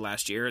fantasy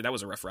last year. That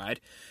was a rough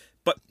ride.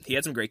 But he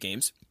had some great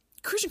games.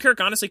 Christian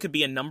Kirk honestly could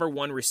be a number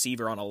 1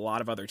 receiver on a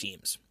lot of other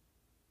teams.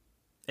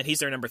 And he's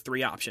their number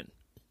 3 option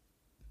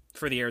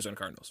for the Arizona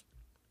Cardinals.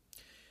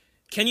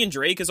 Kenyon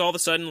Drake is all of a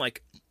sudden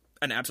like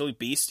an absolute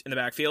beast in the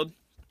backfield.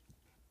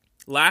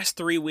 Last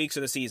 3 weeks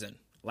of the season,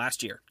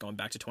 last year, going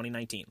back to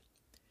 2019,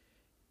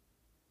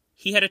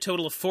 he had a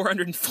total of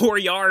 404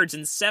 yards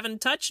and 7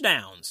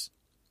 touchdowns.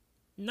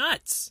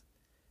 Nuts.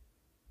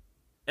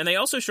 And they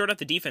also shored up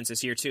the defense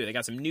this year, too. They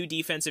got some new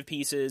defensive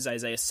pieces.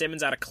 Isaiah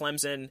Simmons out of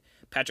Clemson.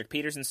 Patrick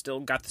Peterson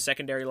still got the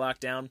secondary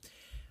lockdown.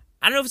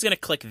 I don't know if it's going to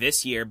click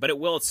this year, but it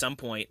will at some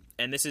point.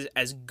 And this is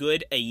as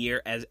good a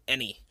year as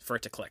any for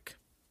it to click.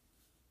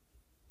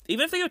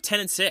 Even if they go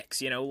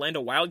 10-6, land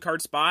a wild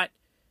card spot,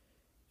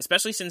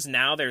 especially since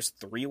now there's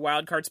 3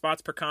 wild card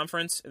spots per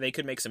conference, they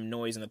could make some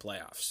noise in the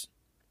playoffs.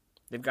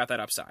 They've got that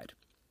upside.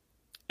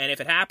 And if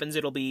it happens,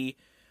 it'll be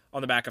on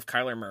the back of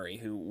Kyler Murray,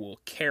 who will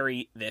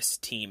carry this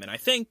team. And I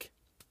think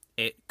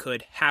it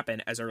could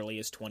happen as early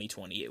as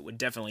 2020. It would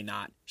definitely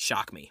not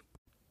shock me.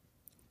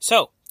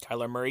 So,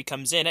 Kyler Murray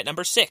comes in at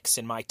number 6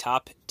 in my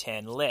top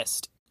 10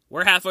 list.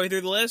 We're halfway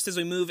through the list as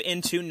we move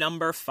into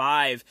number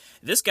 5.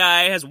 This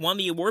guy has won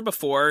the award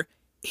before.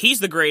 He's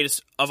the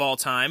greatest of all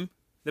time.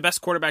 The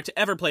best quarterback to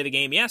ever play the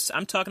game. Yes,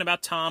 I'm talking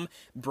about Tom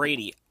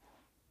Brady.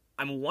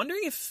 I'm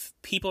wondering if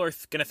people are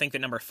going to think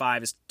that number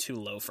 5 is too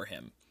low for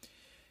him.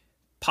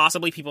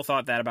 Possibly people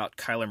thought that about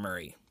Kyler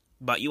Murray.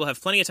 But you will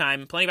have plenty of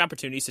time, plenty of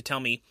opportunities to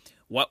tell me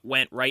what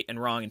went right and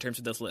wrong in terms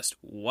of this list.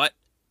 What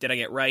did I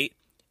get right?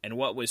 And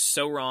what was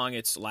so wrong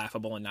it's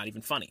laughable and not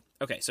even funny.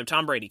 Okay, so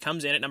Tom Brady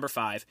comes in at number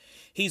 5.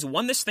 He's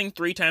won this thing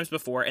 3 times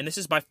before, and this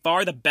is by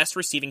far the best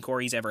receiving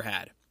core he's ever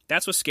had.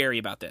 That's what's scary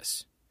about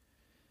this.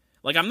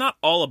 Like, I'm not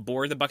all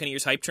aboard the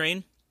Buccaneers hype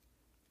train,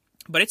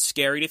 but it's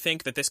scary to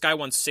think that this guy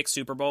won 6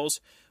 Super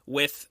Bowls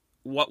with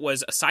what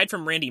was, aside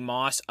from Randy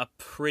Moss, a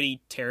pretty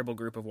terrible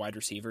group of wide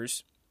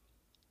receivers.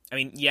 I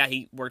mean, yeah,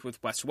 he worked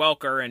with Wes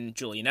Welker and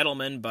Julian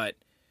Edelman, but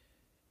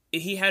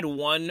he had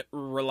one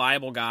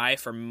reliable guy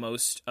for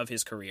most of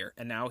his career,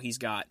 and now he's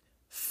got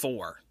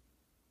 4.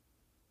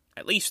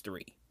 At least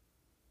 3.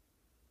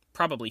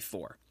 Probably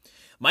 4.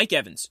 Mike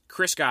Evans,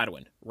 Chris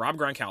Godwin, Rob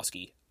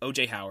Gronkowski,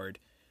 O.J. Howard,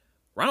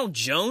 Ronald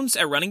Jones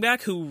at running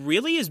back, who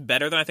really is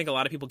better than I think a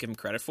lot of people give him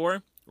credit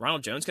for.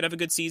 Ronald Jones could have a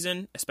good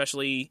season,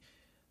 especially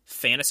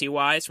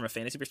fantasy-wise, from a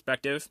fantasy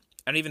perspective.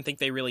 I don't even think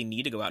they really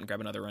need to go out and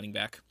grab another running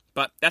back.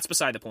 But that's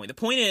beside the point. The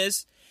point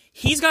is,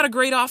 he's got a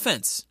great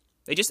offense.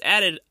 They just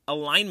added a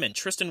lineman,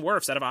 Tristan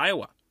Wirfs, out of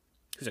Iowa,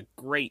 who's a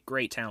great,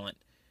 great talent.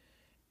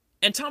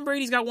 And Tom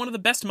Brady's got one of the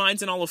best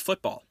minds in all of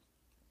football.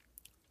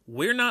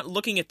 We're not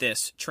looking at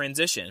this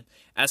transition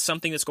as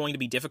something that's going to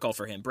be difficult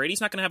for him. Brady's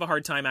not going to have a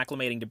hard time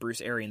acclimating to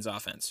Bruce Arians'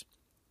 offense.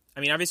 I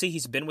mean, obviously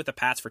he's been with the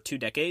Pats for 2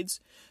 decades,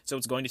 so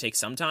it's going to take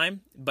some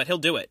time, but he'll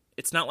do it.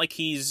 It's not like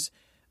he's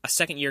a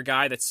second-year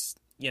guy that's,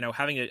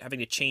 having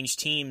to change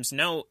teams.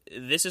 No,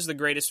 this is the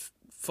greatest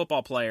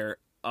football player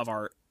of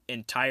our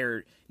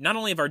entire, not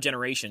only of our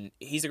generation,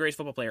 he's the greatest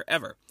football player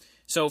ever.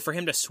 So for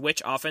him to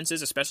switch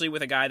offenses, especially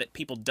with a guy that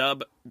people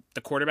dub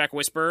the quarterback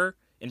whisperer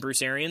in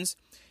Bruce Arians,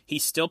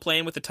 he's still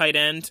playing with the tight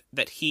end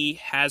that he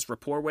has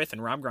rapport with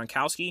and Rob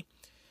Gronkowski.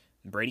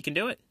 Brady can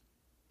do it.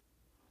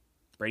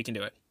 Brady can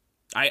do it.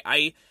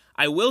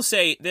 I will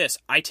say this.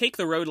 I take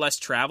the road less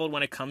traveled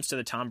when it comes to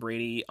the Tom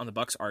Brady on the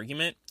Bucs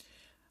argument.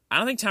 I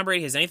don't think Tom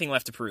Brady has anything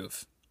left to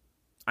prove.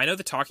 I know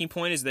the talking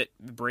point is that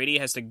Brady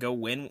has to go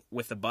win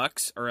with the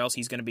Bucs, or else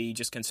he's going to be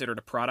just considered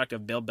a product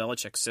of Bill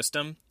Belichick's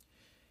system,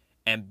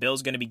 and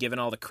Bill's going to be given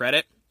all the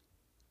credit.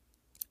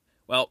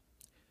 Well,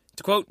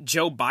 to quote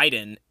Joe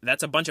Biden,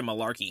 that's a bunch of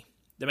malarkey.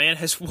 The man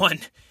has won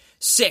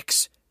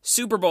 6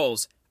 Super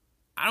Bowls.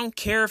 I don't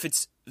care if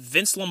it's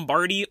Vince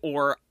Lombardi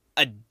or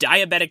a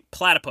diabetic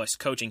platypus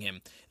coaching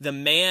him. The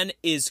man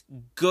is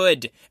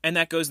good, and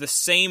that goes the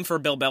same for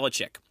Bill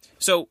Belichick.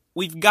 So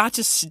we've got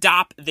to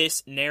stop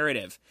this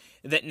narrative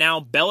that now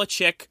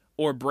Belichick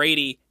or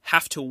Brady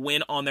have to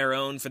win on their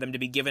own for them to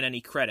be given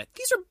any credit.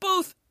 These are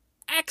both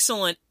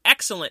excellent.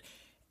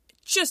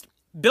 Just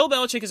Bill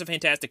Belichick is a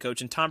fantastic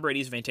coach, and Tom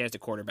Brady is a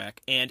fantastic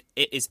quarterback, and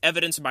it is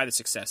evidenced by the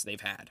success they've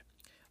had.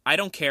 I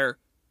don't care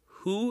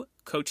who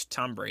coached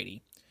Tom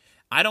Brady.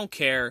 I don't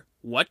care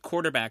what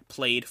quarterback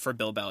played for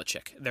Bill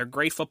Belichick. They're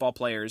great football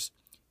players.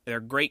 They're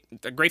a great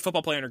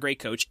football player and a great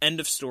coach. End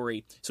of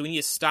story. So we need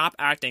to stop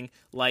acting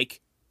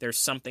like there's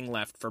something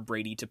left for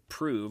Brady to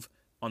prove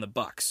on the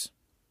Bucs.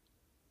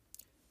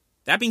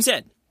 That being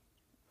said,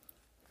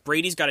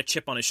 Brady's got a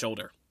chip on his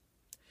shoulder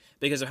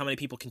because of how many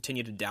people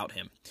continue to doubt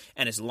him.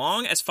 And as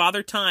long as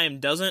Father Time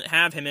doesn't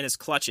have him in his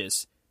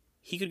clutches,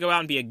 he could go out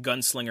and be a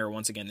gunslinger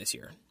once again this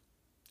year.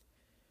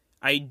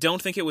 I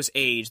don't think it was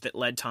age that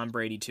led Tom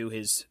Brady to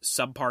his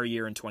subpar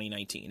year in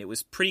 2019. It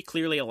was pretty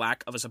clearly a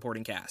lack of a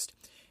supporting cast.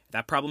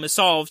 That problem is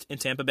solved in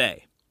Tampa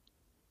Bay.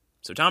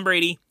 So Tom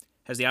Brady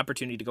has the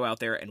opportunity to go out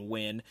there and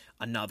win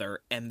another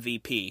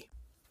MVP.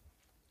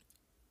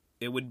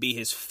 It would be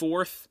his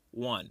 4th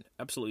one.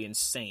 Absolutely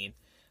insane.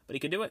 But he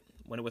could do it.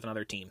 Win it with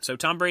another team. So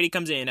Tom Brady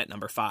comes in at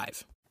number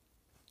 5.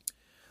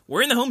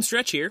 We're in the home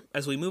stretch here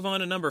as we move on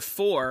to number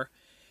 4.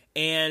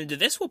 And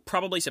this will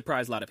probably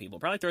surprise a lot of people.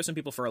 Probably throw some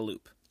people for a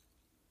loop.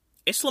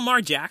 It's Lamar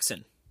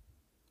Jackson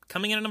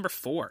coming in at number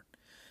 4.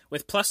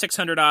 With plus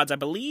 600 odds. I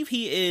believe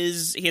he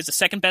has the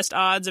second best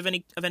odds of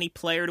any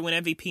player to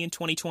win MVP in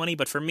 2020,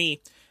 but for me,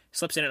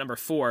 slips in at number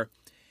 4.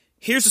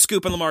 Here's the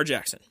scoop on Lamar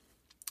Jackson.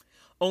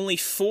 Only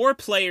 4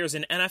 players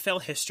in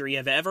NFL history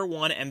have ever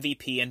won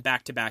MVP in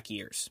back-to-back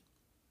years.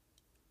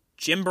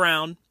 Jim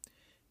Brown,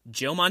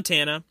 Joe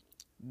Montana,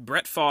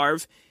 Brett Favre,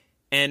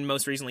 and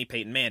most recently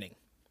Peyton Manning.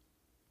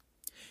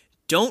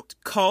 Don't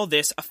call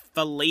this a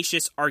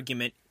fallacious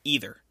argument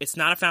either. It's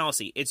not a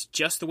fallacy. It's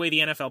just the way the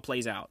NFL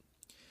plays out.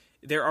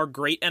 There are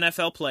great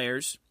NFL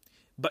players,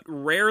 but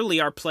rarely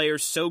are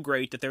players so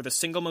great that they're the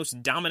single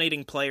most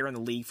dominating player in the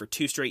league for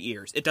 2 straight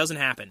years. It doesn't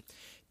happen.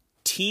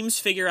 Teams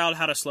figure out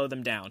how to slow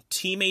them down.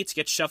 Teammates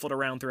get shuffled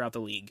around throughout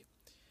the league.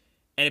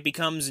 And it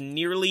becomes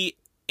nearly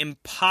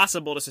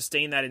impossible to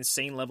sustain that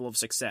insane level of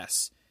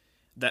success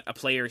that a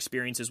player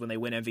experiences when they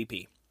win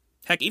MVP.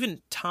 Heck,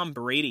 even Tom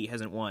Brady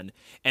hasn't won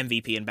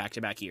MVP in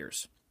back-to-back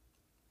years.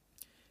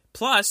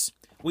 Plus,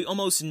 we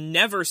almost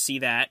never see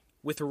that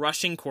with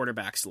rushing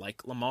quarterbacks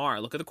like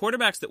Lamar. Look at the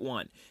quarterbacks that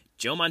won.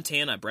 Joe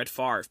Montana, Brett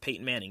Favre,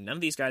 Peyton Manning. None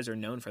of these guys are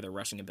known for their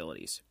rushing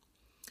abilities.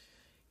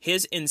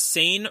 His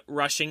insane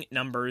rushing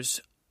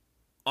numbers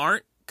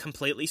aren't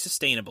completely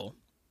sustainable.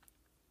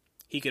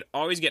 He could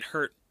always get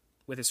hurt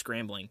with his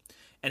scrambling.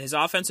 And his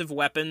offensive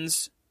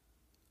weapons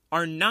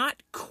are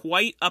not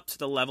quite up to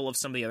the level of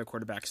some of the other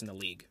quarterbacks in the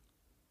league.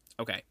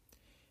 Okay.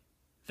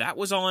 That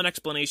was all an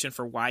explanation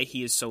for why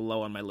he is so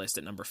low on my list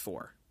at number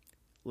 4.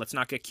 Let's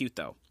not get cute,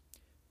 though.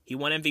 He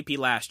won MVP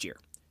last year.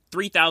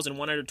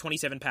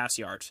 3,127 pass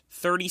yards.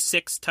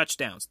 36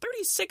 touchdowns.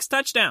 36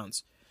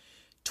 touchdowns!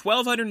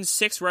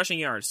 1,206 rushing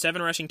yards.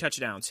 7 rushing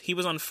touchdowns. He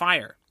was on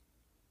fire.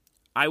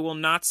 I will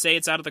not say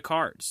it's out of the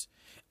cards.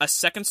 A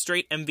second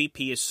straight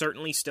MVP is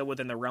certainly still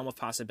within the realm of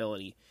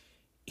possibility.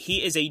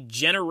 He is a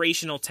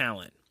generational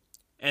talent,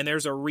 and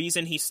there's a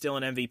reason he's still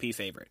an MVP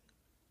favorite.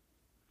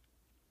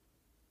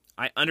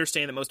 I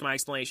understand that most of my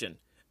explanation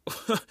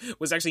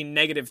was actually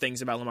negative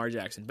things about Lamar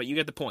Jackson, but you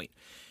get the point.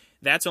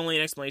 That's only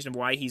an explanation of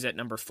why he's at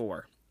number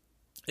 4.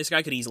 This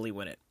guy could easily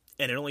win it,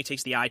 and it only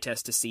takes the eye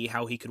test to see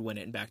how he could win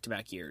it in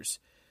back-to-back years.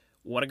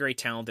 What a great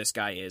talent this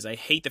guy is. I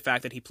hate the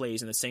fact that he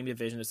plays in the same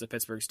division as the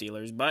Pittsburgh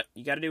Steelers, but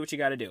you got to do what you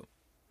got to do.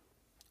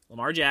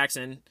 Lamar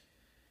Jackson,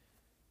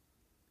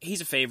 he's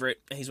a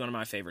favorite, and he's one of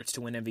my favorites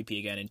to win MVP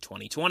again in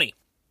 2020.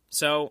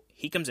 So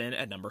he comes in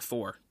at number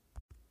 4.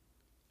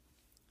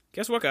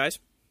 Guess what, guys?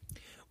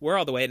 We're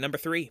all the way at number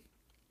 3.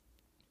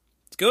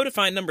 To go to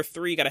find number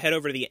 3, got to head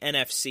over to the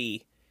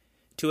NFC,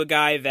 to a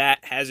guy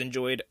that has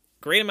enjoyed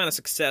great amount of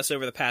success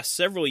over the past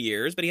several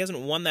years, but he hasn't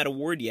won that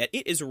award yet.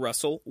 It is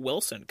Russell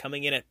Wilson,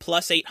 coming in at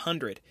plus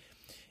 800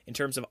 in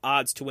terms of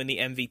odds to win the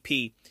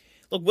MVP.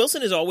 Look,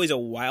 Wilson is always a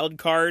wild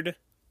card,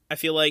 I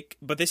feel like,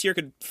 but this year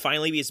could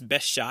finally be his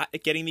best shot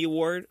at getting the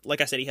award.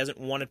 Like I said, he hasn't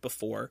won it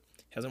before.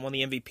 He hasn't won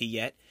the MVP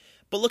yet.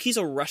 But look, he's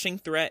a rushing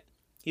threat.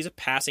 He's a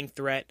passing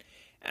threat.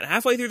 And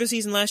halfway through the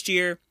season last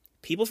year,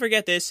 people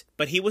forget this,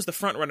 but he was the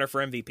front runner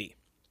for MVP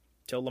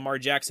till Lamar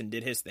Jackson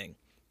did his thing.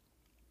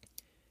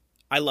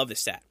 I love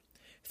this stat.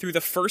 Through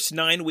the first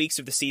 9 weeks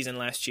of the season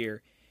last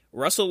year,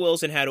 Russell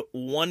Wilson had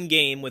one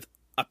game with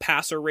a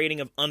passer rating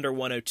of under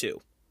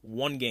 102.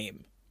 One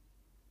game.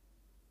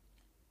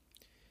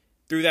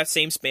 Through that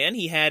same span,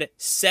 he had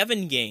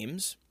 7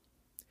 games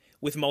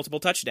with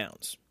multiple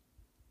touchdowns.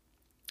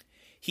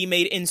 He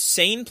made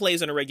insane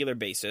plays on a regular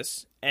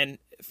basis, and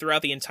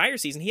throughout the entire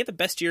season, he had the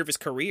best year of his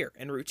career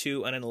en route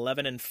to an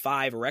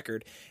 11-5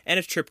 record and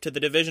a trip to the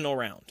divisional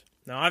round.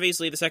 Now,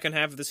 obviously, the second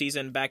half of the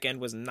season back end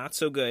was not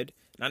so good,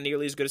 not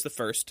nearly as good as the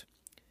first.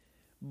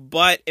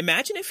 But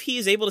imagine if he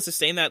is able to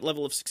sustain that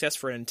level of success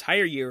for an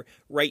entire year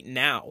right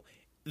now.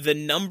 The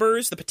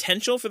numbers, the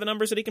potential for the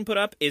numbers that he can put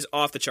up is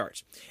off the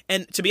charts.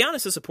 And to be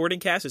honest, the supporting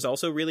cast is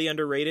also really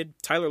underrated.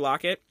 Tyler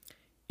Lockett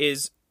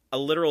is a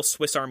literal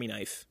Swiss Army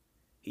knife.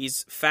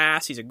 He's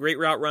fast, he's a great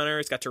route runner,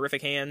 he's got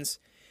terrific hands.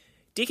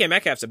 DK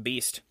Metcalf's a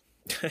beast.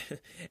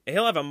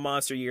 He'll have a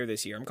monster year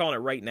this year. I'm calling it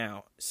right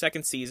now.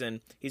 Second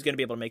season, he's going to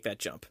be able to make that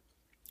jump.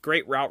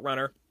 Great route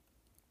runner.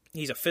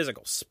 He's a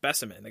physical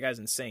specimen. The guy's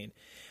insane.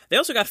 They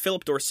also got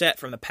Philip Dorsett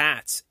from the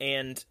Pats,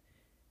 and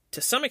to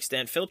some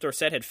extent, Philip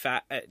Dorsett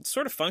had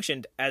sort of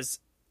functioned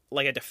as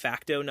like a de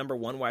facto number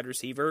 1 wide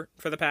receiver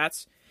for the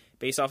Pats,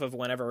 based off of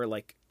whenever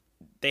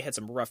they had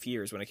some rough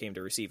years when it came to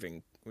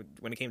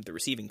the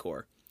receiving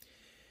core.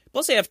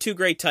 Plus, they have 2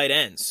 great tight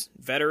ends: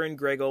 veteran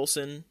Greg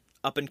Olsen,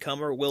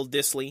 up-and-comer Will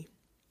Dissly,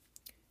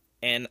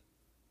 and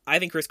I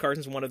think Chris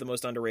Carson's one of the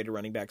most underrated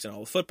running backs in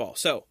all of football.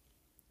 So,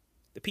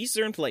 the pieces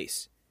are in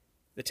place.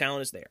 The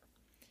talent is there.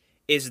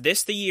 Is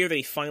this the year that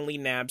he finally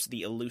nabs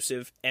the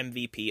elusive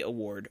MVP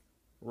award?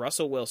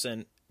 Russell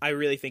Wilson, I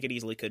really think it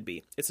easily could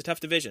be. It's a tough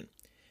division,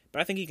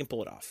 but I think he can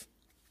pull it off.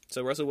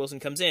 So Russell Wilson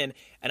comes in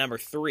at number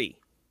 3,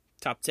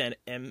 top 10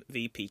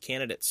 MVP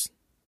candidates.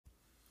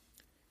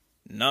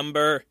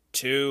 Number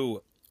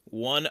 2,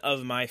 one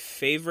of my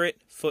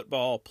favorite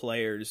football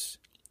players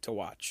to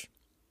watch.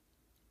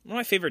 One of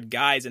my favorite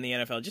guys in the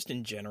NFL, just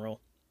in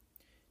general.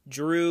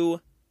 Drew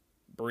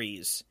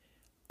Brees.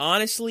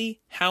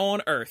 Honestly, how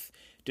on earth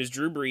does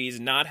Drew Brees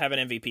not have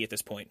an MVP at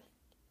this point?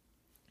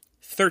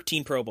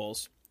 13 Pro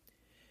Bowls.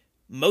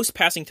 Most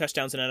passing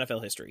touchdowns in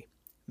NFL history.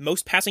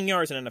 Most passing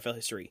yards in NFL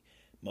history.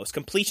 Most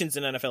completions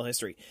in NFL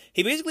history.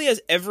 He basically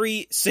has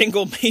every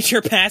single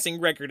major passing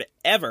record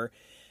ever.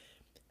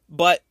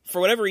 But for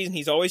whatever reason,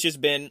 he's always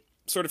just been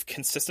sort of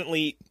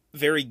consistently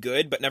very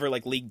good, but never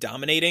league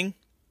dominating,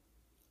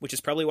 which is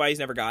probably why he's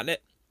never gotten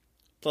it.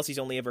 Plus, he's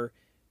only ever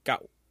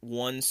got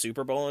 1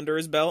 Super Bowl under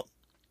his belt.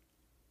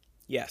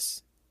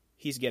 Yes,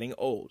 he's getting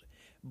old,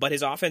 but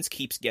his offense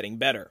keeps getting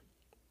better.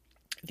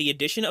 The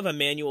addition of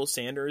Emmanuel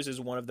Sanders is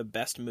one of the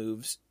best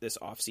moves this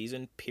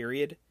offseason,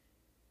 period.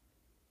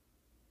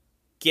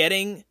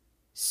 Getting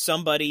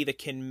somebody that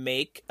can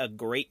make a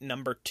great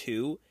number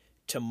 2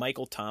 to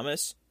Michael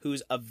Thomas,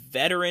 who's a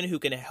veteran who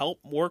can help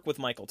work with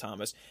Michael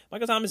Thomas.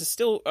 Michael Thomas is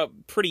still a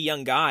pretty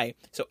young guy,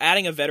 so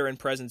adding a veteran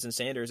presence in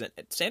Sanders, and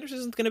Sanders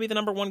isn't going to be the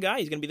number 1 guy,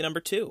 he's going to be the number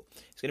 2.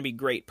 He's going to be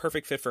great,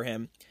 perfect fit for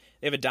him.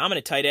 They have a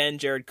dominant tight end,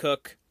 Jared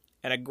Cook,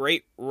 and a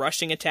great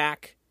rushing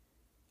attack.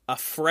 A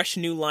fresh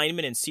new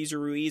lineman in Cesar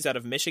Ruiz out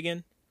of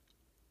Michigan.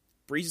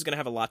 Brees is going to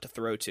have a lot to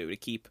throw to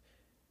keep...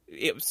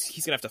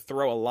 He's going to have to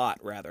throw a lot,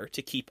 rather,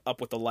 to keep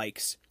up with the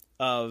likes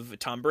of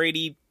Tom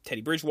Brady,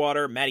 Teddy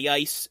Bridgewater, Matty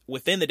Ice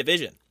within the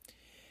division.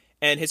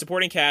 And his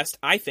supporting cast,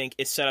 I think,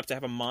 is set up to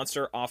have a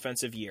monster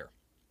offensive year.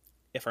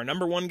 If our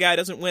number 1 guy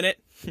doesn't win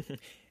it,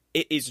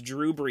 it is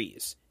Drew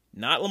Brees.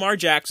 Not Lamar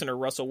Jackson or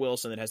Russell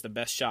Wilson that has the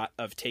best shot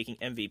of taking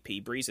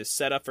MVP. Brees is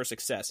set up for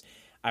success.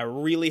 I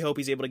really hope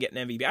he's able to get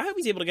an MVP. I hope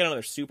he's able to get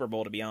another Super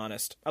Bowl, to be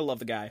honest. I love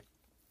the guy.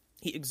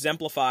 He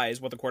exemplifies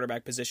what the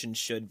quarterback position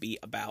should be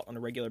about on a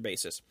regular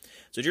basis.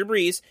 So Drew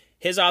Brees,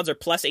 his odds are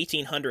plus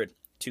 1,800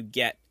 to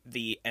get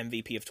the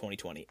MVP of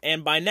 2020.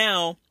 And by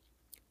now,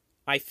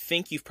 I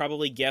think you've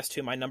probably guessed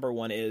who my number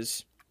 1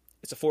 is.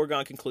 It's a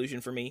foregone conclusion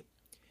for me.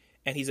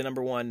 And he's a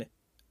number 1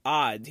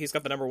 odd. He's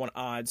got the number 1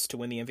 odds to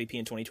win the MVP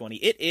in 2020.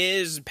 It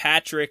is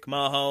Patrick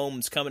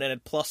Mahomes coming in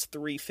at plus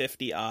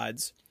 350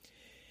 odds.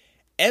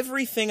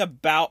 Everything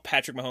about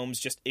Patrick Mahomes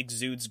just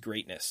exudes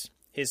greatness.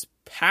 His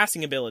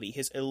passing ability,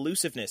 his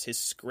elusiveness, his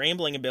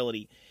scrambling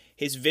ability,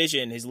 his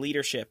vision, his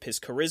leadership, his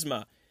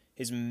charisma,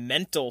 his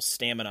mental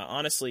stamina.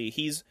 Honestly,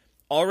 he's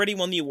already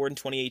won the award in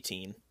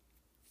 2018.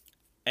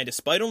 And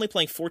despite only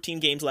playing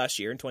 14 games last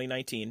year in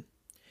 2019,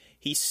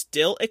 he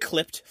still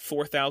eclipsed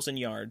 4,000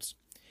 yards.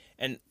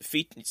 And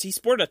he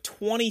sported a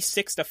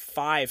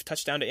 26-5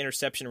 touchdown to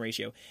interception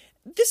ratio.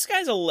 This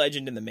guy's a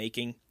legend in the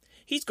making.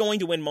 He's going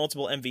to win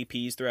multiple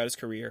MVPs throughout his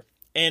career.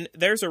 And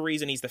there's a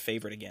reason he's the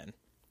favorite again.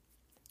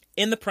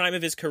 In the prime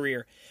of his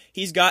career,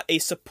 he's got a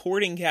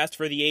supporting cast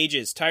for the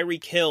ages.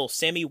 Tyreek Hill,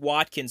 Sammy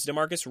Watkins,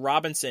 Demarcus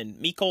Robinson,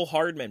 Mecole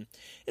Hardman.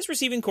 His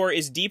receiving core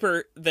is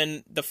deeper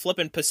than the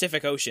flippin'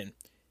 Pacific Ocean.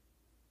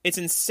 It's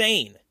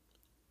insane.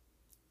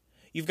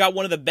 You've got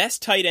one of the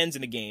best tight ends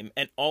in the game,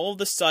 and all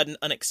of a sudden,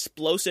 an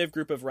explosive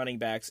group of running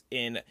backs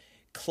in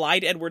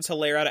Clyde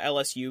Edwards-Helaire out of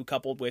LSU,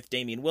 coupled with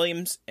Damian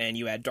Williams, and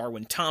you add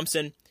Darwin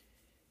Thompson.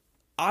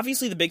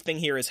 Obviously, the big thing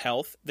here is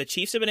health. The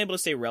Chiefs have been able to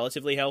stay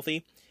relatively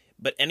healthy,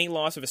 but any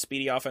loss of a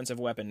speedy offensive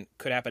weapon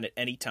could happen at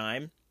any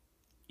time.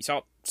 You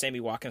saw Sammy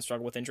Watkins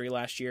struggle with injury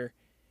last year,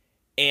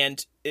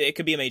 and it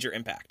could be a major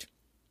impact.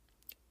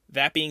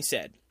 That being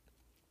said,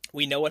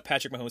 We know what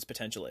Patrick Mahomes'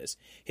 potential is.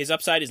 His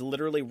upside is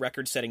literally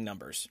record-setting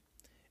numbers.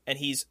 And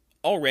he's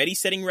already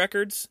setting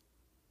records,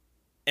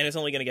 and it's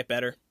only going to get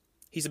better.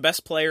 He's the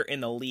best player in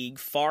the league,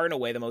 far and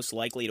away the most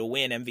likely to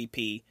win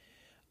MVP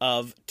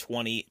of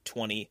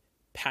 2020.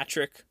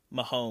 Patrick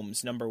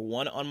Mahomes, number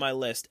one on my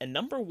list, and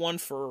number one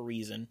for a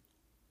reason.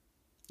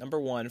 Number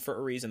one for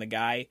a reason. The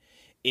guy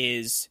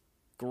is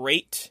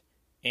great,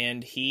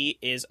 and he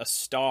is a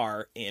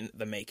star in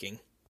the making.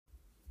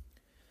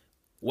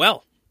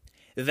 Well,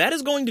 that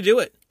is going to do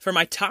it for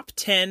my top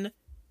 10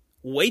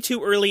 way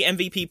too early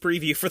MVP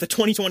preview for the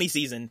 2020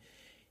 season.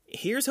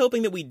 Here's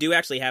hoping that we do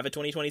actually have a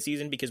 2020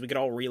 season, because we could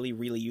all really,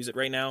 really use it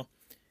right now.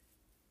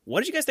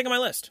 What did you guys think of my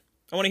list?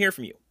 I want to hear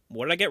from you.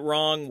 What did I get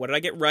wrong? What did I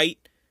get right?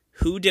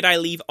 Who did I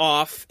leave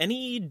off?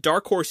 Any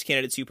dark horse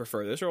candidates you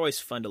prefer? Those are always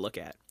fun to look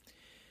at.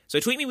 So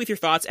tweet me with your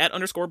thoughts at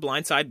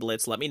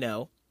 _BlindsideBlitz. Let me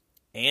know.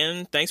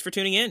 And thanks for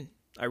tuning in.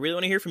 I really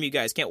want to hear from you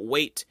guys. Can't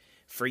wait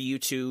for you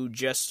to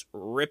just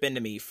rip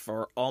into me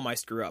for all my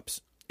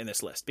screw-ups in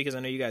this list, because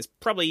I know you guys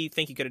probably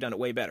think you could have done it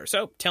way better.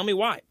 So tell me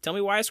why. Tell me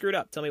why I screwed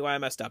up. Tell me why I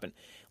messed up, and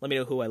let me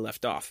know who I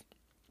left off.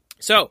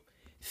 So,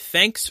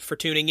 thanks for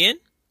tuning in.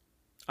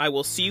 I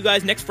will see you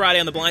guys next Friday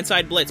on the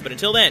Blindside Blitz, but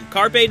until then,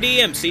 Carpe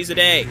Diem, seize the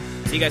day.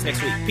 See you guys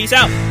next week. Peace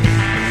out.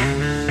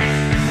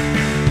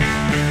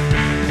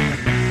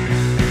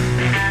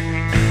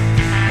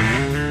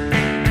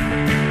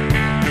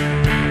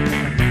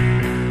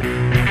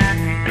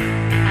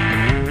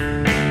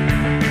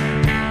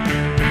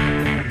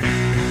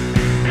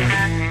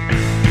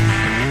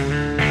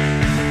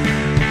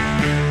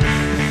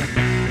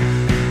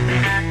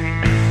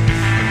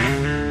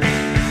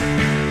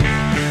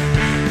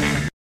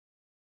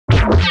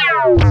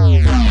 Wow.